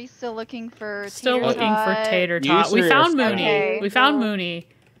found? Are we still looking for Still Tater looking for Tot? Tater Tot. We found Mooney. Okay. We found Mooney.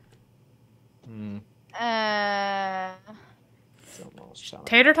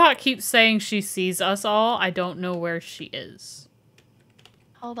 Tater Tot keeps saying she sees us all. I don't know where she is.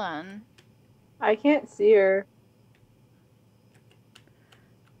 Hold on. I can't see her.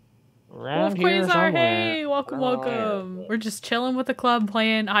 Around Wolf here Quasar, somewhere. hey, welcome, welcome. We're just chilling with the club,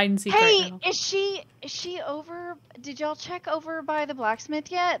 playing hide and seek right now. Hey, is she over? Did y'all check over by the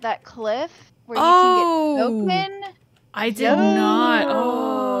blacksmith yet? That cliff where you can get smoke in? I did not.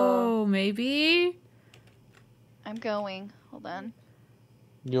 Oh, maybe. I'm going. Hold on.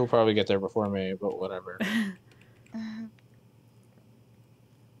 You'll probably get there before me, but whatever.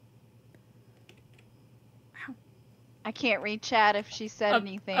 I can't read chat if she said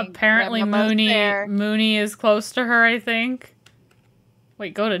anything. Apparently, Mooney is close to her, I think.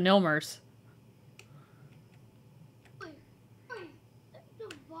 Wait, go to Nilmer's.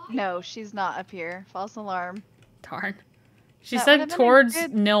 No, she's not up here. False alarm. Darn. She said towards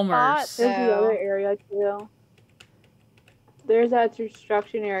Nilmer's. There's the other area, too. There's that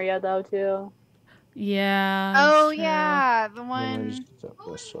construction area, though, too. Yeah. Oh, yeah. The one.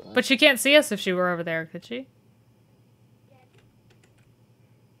 But she can't see us if she were over there, could she?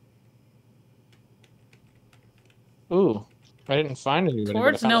 Ooh, I didn't find anybody.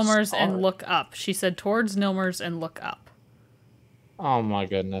 Towards Nilmer's and look up. She said towards Nilmer's and look up. Oh my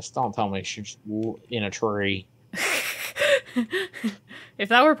goodness, don't tell me she's in a tree. If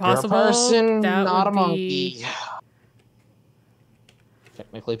that were possible, you're a person, that not would a monkey.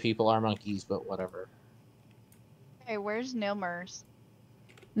 Technically, people are monkeys, but whatever. Hey, where's Nilmer's?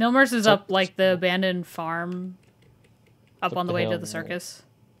 Nilmer's is up like the abandoned farm, up on the way to hill. the circus.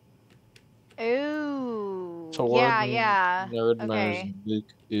 Ooh. Toward yeah. Okay.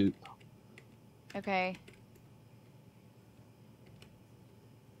 Okay.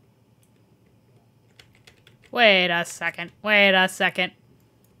 Wait a second. Wait a second.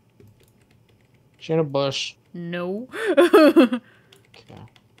 She in a bush. No. Okay.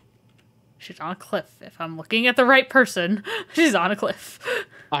 She's on a cliff. If I'm looking at the right person, she's on a cliff.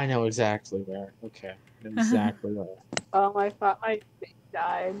 I know exactly where. Okay. Exactly where. Oh, my face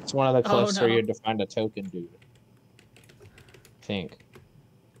died. It's one of the cliffs where you had to find a token, dude. I think.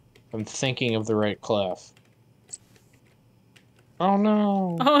 I'm thinking of the right cliff. Oh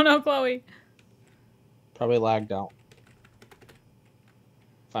no. Oh no, Chloe. Probably lagged out.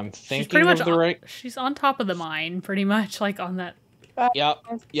 If I'm thinking of the right... She's on top of the mine, pretty much, like on that... Yep,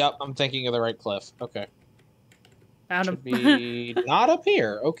 I'm thinking of the right cliff. Okay. Found Should be not up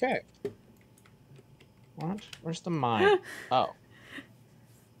here. Okay. What? Where's the mine? Oh.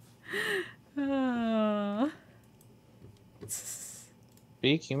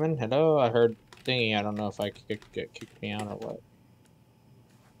 Speak, human. Hello. I heard thingy. I don't know if I could get kicked me out or what.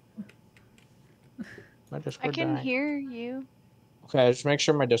 My Discord I can dying? hear you. Okay, just make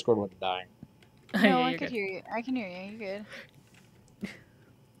sure my Discord wasn't dying. No, I could hear you. I can hear you. You're good.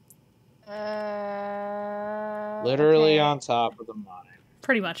 Literally on top of the mine.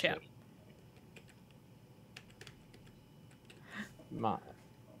 Pretty much, yeah. Mine.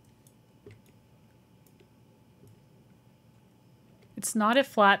 It's not a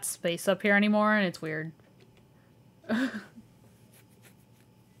flat space up here anymore, and it's weird.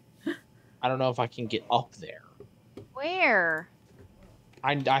 I don't know if I can get up there. Where?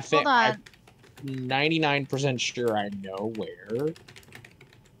 I think I'm 99% sure I know where.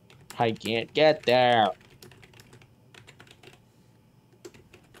 I can't get there.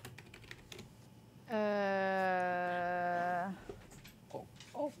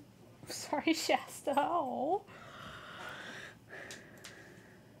 Oh, sorry, Shasta. Oh.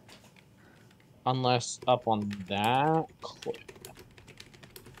 Unless up on that cliff.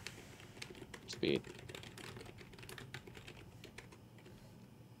 Speed.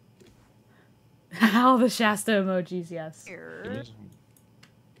 All the Shasta emojis, yes.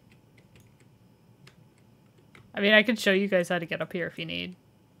 I mean, I could show you guys how to get up here if you need.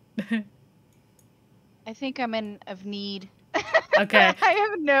 I think I'm in of need. Okay. I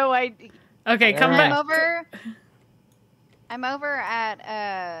have no idea. Okay, come back. I'm over at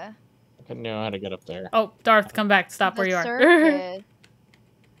I couldn't know how to get up there. Oh, Darth, come back. Stop where you are.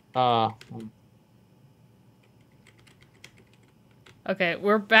 Okay,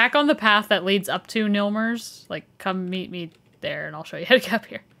 we're back on the path that leads up to Nilmer's. Like, come meet me there, and I'll show you how to get up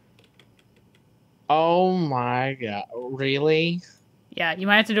here. Oh my god. Really? Yeah, you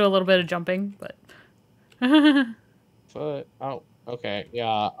might have to do a little bit of jumping, but... Oh, okay.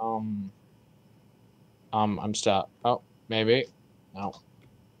 Yeah, I'm stuck. Oh, Maybe. No.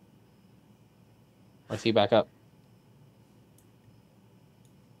 Or is he back up?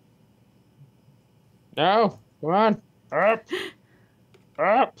 No. Come on. Up.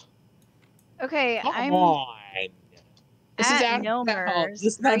 Up. Okay, Come I'm on. This is at out of bounds. Milmer's.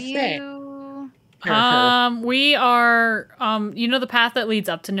 This is Are not fair. you? We are, you know the path that leads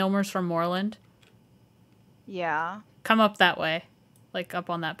up to Nilmer's from Moreland? Yeah. Come up that way. Like, up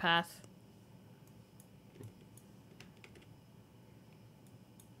on that path.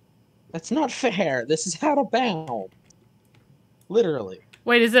 That's not fair. This is out of bounds. Literally.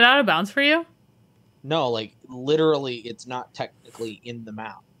 Wait, is it out of bounds for you? No, like, literally, it's not technically in the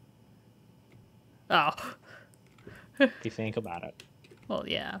map. Oh. If you think about it. Well,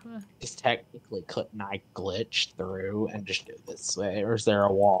 yeah. Just technically, couldn't I glitch through and just do it this way? Or is there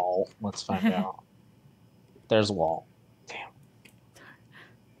a wall? Let's find out. There's a wall. Damn.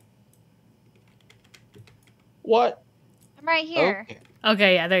 What? I'm right here. Okay.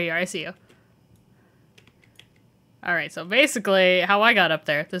 Okay, yeah, there you are. I see you. Alright, so basically, how I got up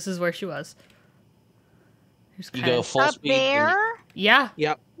there, this is where she was. You go full Up speed. there? Yeah.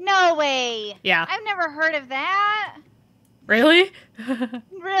 Yep. No way. Yeah. I've never heard of that. Really?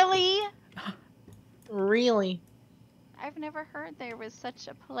 Really? Really? I've never heard there was such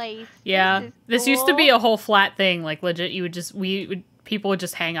a place. Yeah. This used to cool. be a whole flat thing. Like, legit, you would just, people would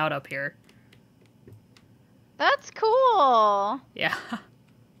just hang out up here. That's cool. Yeah.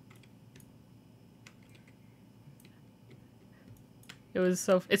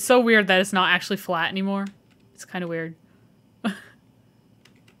 It's so weird that it's not actually flat anymore. It's kind of weird.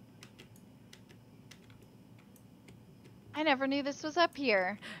 I never knew this was up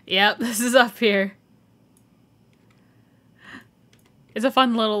here. Yep, this is up here. It's a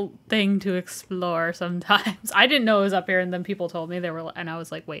fun little thing to explore sometimes. I didn't know it was up here, and then people told me and I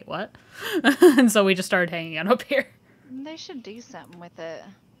was like, wait, what? And so we just started hanging out up here. They should do something with it.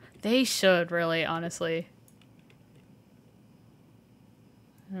 They should, really, honestly.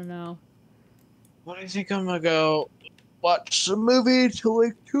 I don't know. What do you think I'm gonna go watch some movie till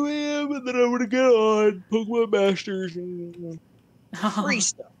like 2 a.m. and then I'm gonna get on Pokemon Masters and free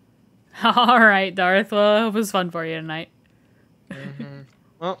stuff. Alright, Darth. Well, I hope it was fun for you tonight. Mm-hmm.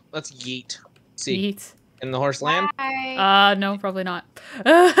 Well, let's yeet. See. Yeet. In the horse land? Bye. No, probably not.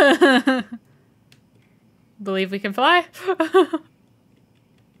 Believe we can fly?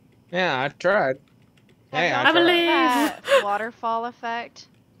 Yeah, I tried. Hey, I believe. That waterfall effect.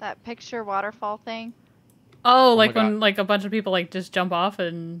 That picture waterfall thing. Oh, Oh like my when God. like a bunch of people like just jump off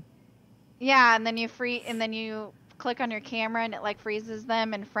and Yeah, and then you click on your camera and it like freezes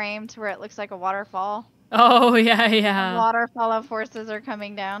them in frame to where it looks like a waterfall. oh yeah, yeah. Waterfall of horses are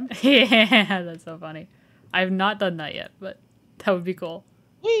coming down. Yeah, that's so funny. I've not done that yet, but that would be cool.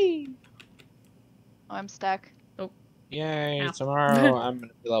 Whee! Oh, I'm stuck. Yay, Ow. tomorrow I'm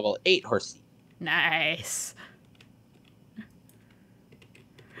gonna be level 8 horsey. Nice.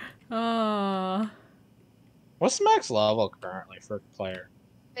 Oh. What's the max level currently for player?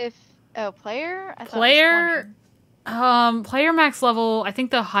 Player? I thought it was Player 20. Player max level, I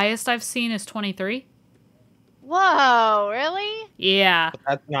think the highest I've seen is 23. Whoa, really? Yeah. But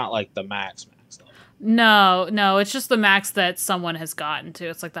that's not like the max level. No, it's just the max that someone has gotten to.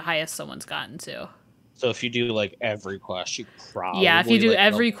 It's like the highest someone's gotten to. So if you do like every quest, you probably Yeah, if you do like,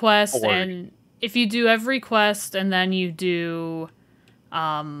 every level quest 40. and if you do every quest and then you do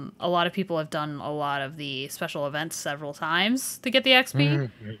a lot of people have done a lot of the special events several times to get the XP.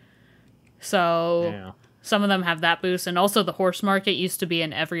 Mhm. So Yeah. some of them have that boost, and also the horse market used to be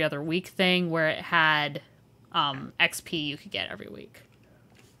an every other week thing where it had XP you could get every week.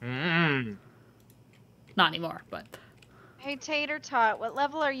 Mm. Not anymore, but Hey, Tater Tot, what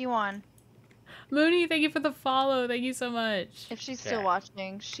level are you on? Mooney, thank you for the follow. Thank you so much. If she's still Yeah.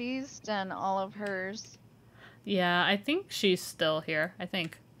 watching, she's done all of hers. Yeah, I think she's still here. I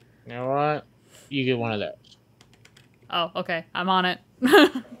think. You know what? You get one of those. Oh, okay. I'm on it.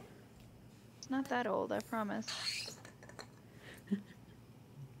 It's not that old, I promise.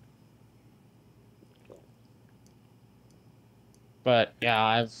 But yeah,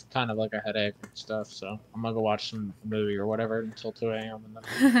 I've kind of like a headache and stuff, so I'm gonna go watch some movie or whatever until 2 a.m. and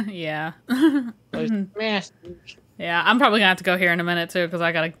then Yeah. play some Masters. Yeah, I'm probably gonna have to go here in a minute too because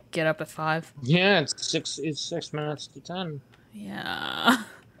I gotta get up at 5. Yeah, it's 6 minutes to 10. Yeah.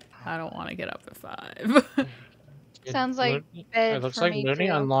 I don't want to get up at 5. Sounds like Mooney- bed it looks for like me, Mooney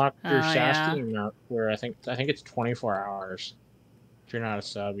too. unlocked your Oh, Shasta yeah. emote where I think it's 24 hours. If you're not a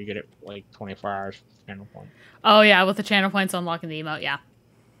sub, you get it like 24 hours for channel point. Oh yeah, with the channel points unlocking the emote, yeah.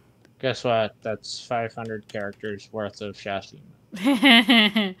 Guess what? That's 500 characters worth of Shasta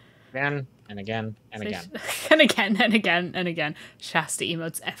emote. Again and again and again. And again and again and again. Shasta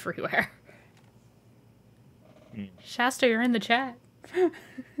emotes everywhere. Shasta, you're in the chat.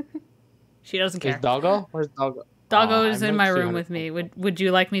 She doesn't care. Is Doggo? Where's Doggo? Doggo is in my room with me. Would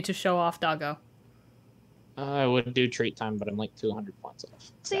you like me to show off Doggo? I would do treat time, but I'm like 200 points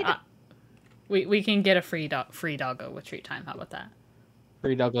off. See, we can get a free Doggo with treat time. How about that?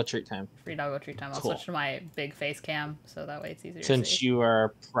 Free Doggo treat time. Free Doggo treat time. I'll switch to my big face cam so that way it's easier. Since to see. you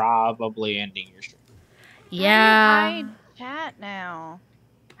are probably ending your stream. Yeah. How do you hide chat now?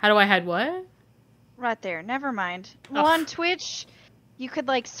 How do I hide what? Right there. Never mind. Well, on Twitch, you could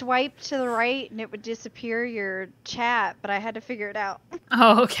like swipe to the right and it would disappear your chat, but I had to figure it out.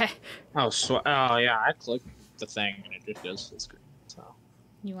 Oh, okay. Oh, oh yeah, I clicked the thing and it just goes to the screen. So.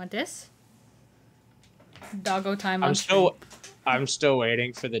 You want this? Doggo time. I'm still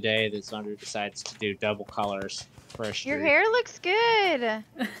waiting for the day that Sandra decides to do double colors for a stream. Your hair looks good.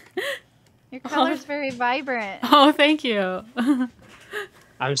 Your color's very vibrant. Oh, thank you.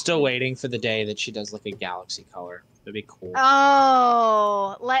 I'm still waiting for the day that she does like a galaxy color. That'd be cool.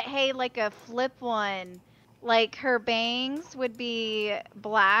 Oh, like a flip one. Like her bangs would be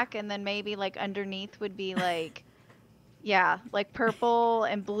black and then maybe like underneath would be like, yeah, like purple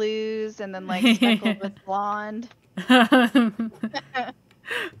and blues and then like speckled with blonde.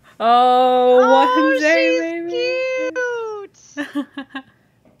 Oh, one day, she's baby.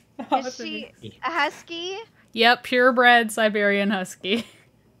 Cute. Is she a husky? Yep, purebred Siberian husky.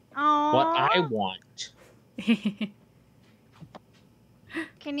 Aww. What I want.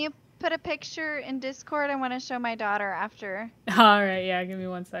 Can you put a picture in Discord? I want to show my daughter after. All right, yeah, give me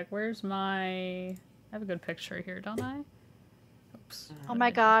one sec. Where's my... I have a good picture here, don't I? Oops. Oh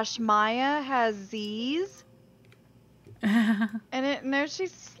my gosh, Maya has Z's. And there she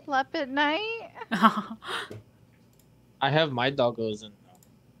slept at night. I have my doggos in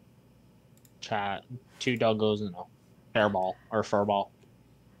chat. 2 doggos in a hairball or furball.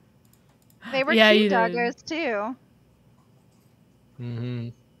 They were Yeah, cute doggos too. Mm-hmm.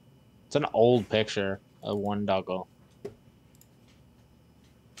 It's an old picture of one doggo.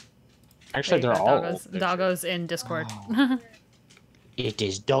 Actually, they're all doggos in Discord. Oh. It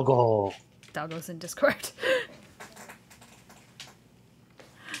is doggo. Doggos in Discord.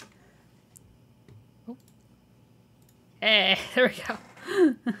 Oh. Hey, there we go.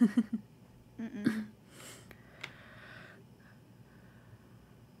 Mm-mm.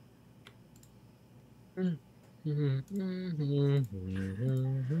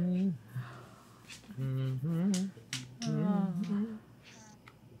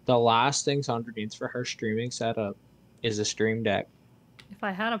 The last thing Sandra needs for her streaming setup is a stream deck. If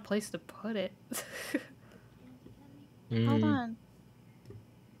I had a place to put it. Hold on.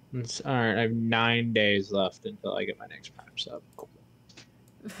 Alright, I have 9 days left until I get my next Prime sub. Cool.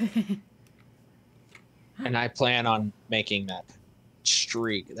 And I plan on making that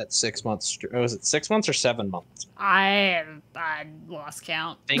streak, that 6 month streak. Was it 6 months or 7 months? I lost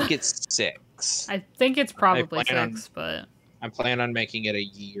count. I think it's 6. I think it's probably 6, but I plan on making it a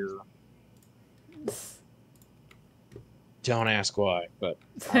year. Don't ask why, but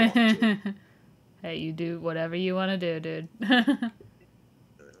I want to. Hey, you do whatever you want to do, dude.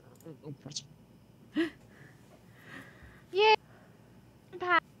 Yay!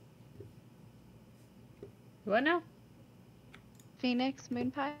 What now? Phoenix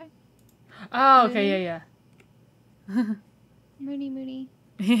moon pie. Oh, okay, yeah. Moody.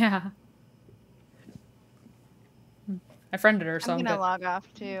 Yeah. I friended her, so I'm gonna log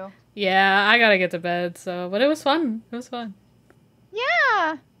off too. Yeah, I gotta get to bed, so... But it was fun. It was fun.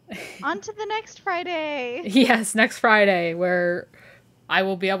 Yeah! On to the next Friday! Yes, next Friday, where I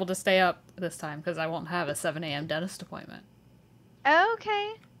will be able to stay up this time, because I won't have a 7 a.m. dentist appointment.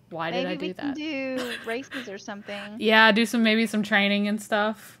 Okay. Why did I do that? Maybe we can do races or something. Yeah, do maybe some training and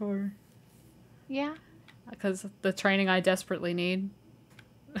stuff, or... Yeah. Because the training I desperately need.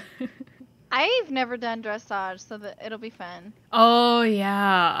 I've never done dressage, so that it'll be fun. Oh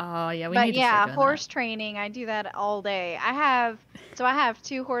yeah, we need to start doing horse that. training. I do that all day. I have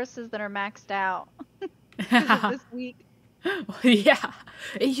 2 horses that are maxed out this week. Yeah,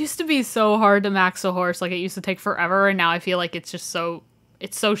 it used to be so hard to max a horse. Like it used to take forever, and now I feel like it's just so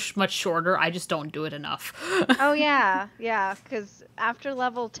much shorter. I just don't do it enough. Oh yeah, because after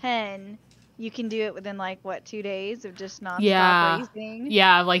level 10. You can do it within 2 days of just non-stop racing.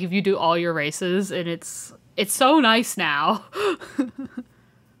 Yeah, like if you do all your races, and it's so nice now.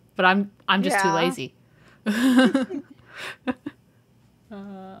 But I'm just too lazy. All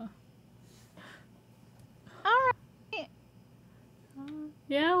right.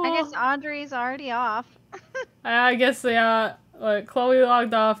 Yeah. Well, I guess Audrey's already off. I guess Chloe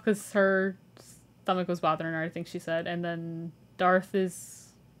logged off because her stomach was bothering her, I think she said. And then Darth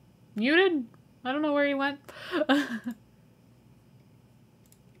is muted. I don't know where he went.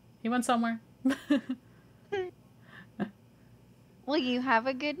 He went somewhere. Well, you have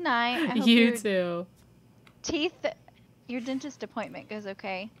a good night. I hope You your too. your dentist appointment goes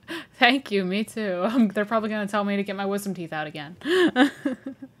okay. Thank you, me too. They're probably going to tell me to get my wisdom teeth out again.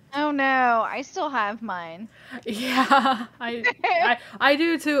 Oh no, I still have mine. Yeah, I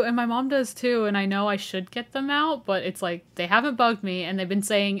do too, and my mom does too, and I know I should get them out, but it's like, they haven't bugged me, and they've been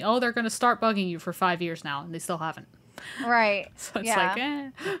saying, oh, they're going to start bugging you for 5 years now, and they still haven't. Right. So it's yeah. like, eh.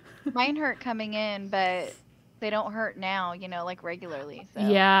 Mine hurt coming in, but they don't hurt now, you know, like regularly. So.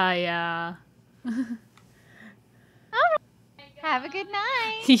 Yeah. Have a good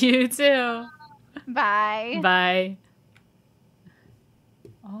night. You too. Bye. Bye.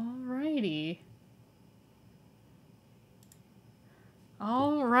 Alrighty.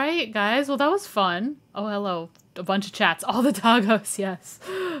 Alright, guys. Well, that was fun. Oh, hello. A bunch of chats. All the doggos, yes.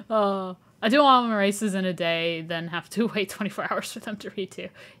 I do all my races in a day, then have to wait 24 hours for them to read too.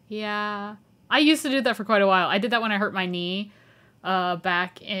 Yeah. I used to do that for quite a while. I did that when I hurt my knee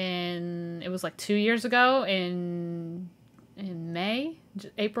back in, it was like 2 years ago in May,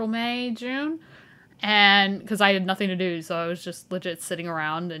 April, May, June. And because I had nothing to do, so I was just legit sitting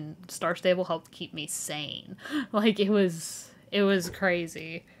around, and Star Stable helped keep me sane. Like, it was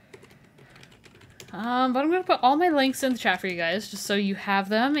crazy. But I'm going to put all my links in the chat for you guys, just so you have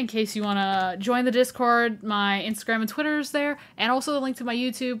them in case you want to join the Discord. My Instagram and Twitter is there, and also the link to my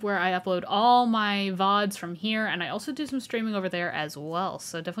YouTube, where I upload all my VODs from here, and I also do some streaming over there as well,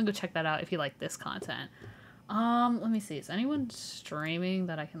 so definitely go check that out if you like this content. Let me see, is anyone streaming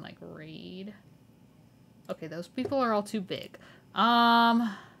that I can, like, read? Okay, those people are all too big.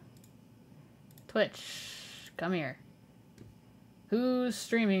 Twitch, come here. Who's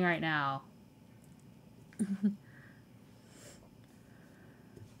streaming right now?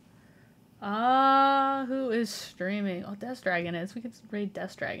 Who is streaming? Oh, Death Dragon is. We could raid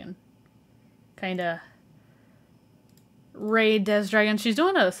Death Dragon. Kinda raid Death Dragon. She's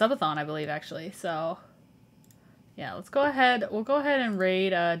doing a subathon, I believe, actually. So, yeah, let's go ahead. We'll go ahead and raid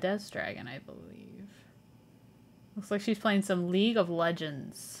Death Dragon, I believe. Looks like she's playing some League of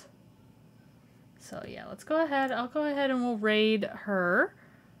Legends. So, yeah, let's go ahead. I'll go ahead and we'll raid her.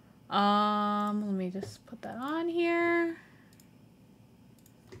 Let me just put that on here.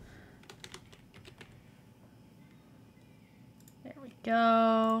 There we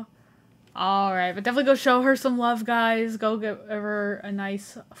go. Alright, but definitely go show her some love, guys. Go give her a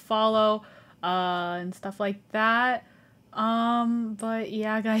nice follow, and stuff like that. But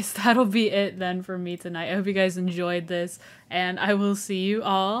yeah, guys, that'll be it then for me tonight. I hope you guys enjoyed this, and I will see you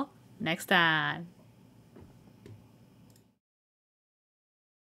all next time.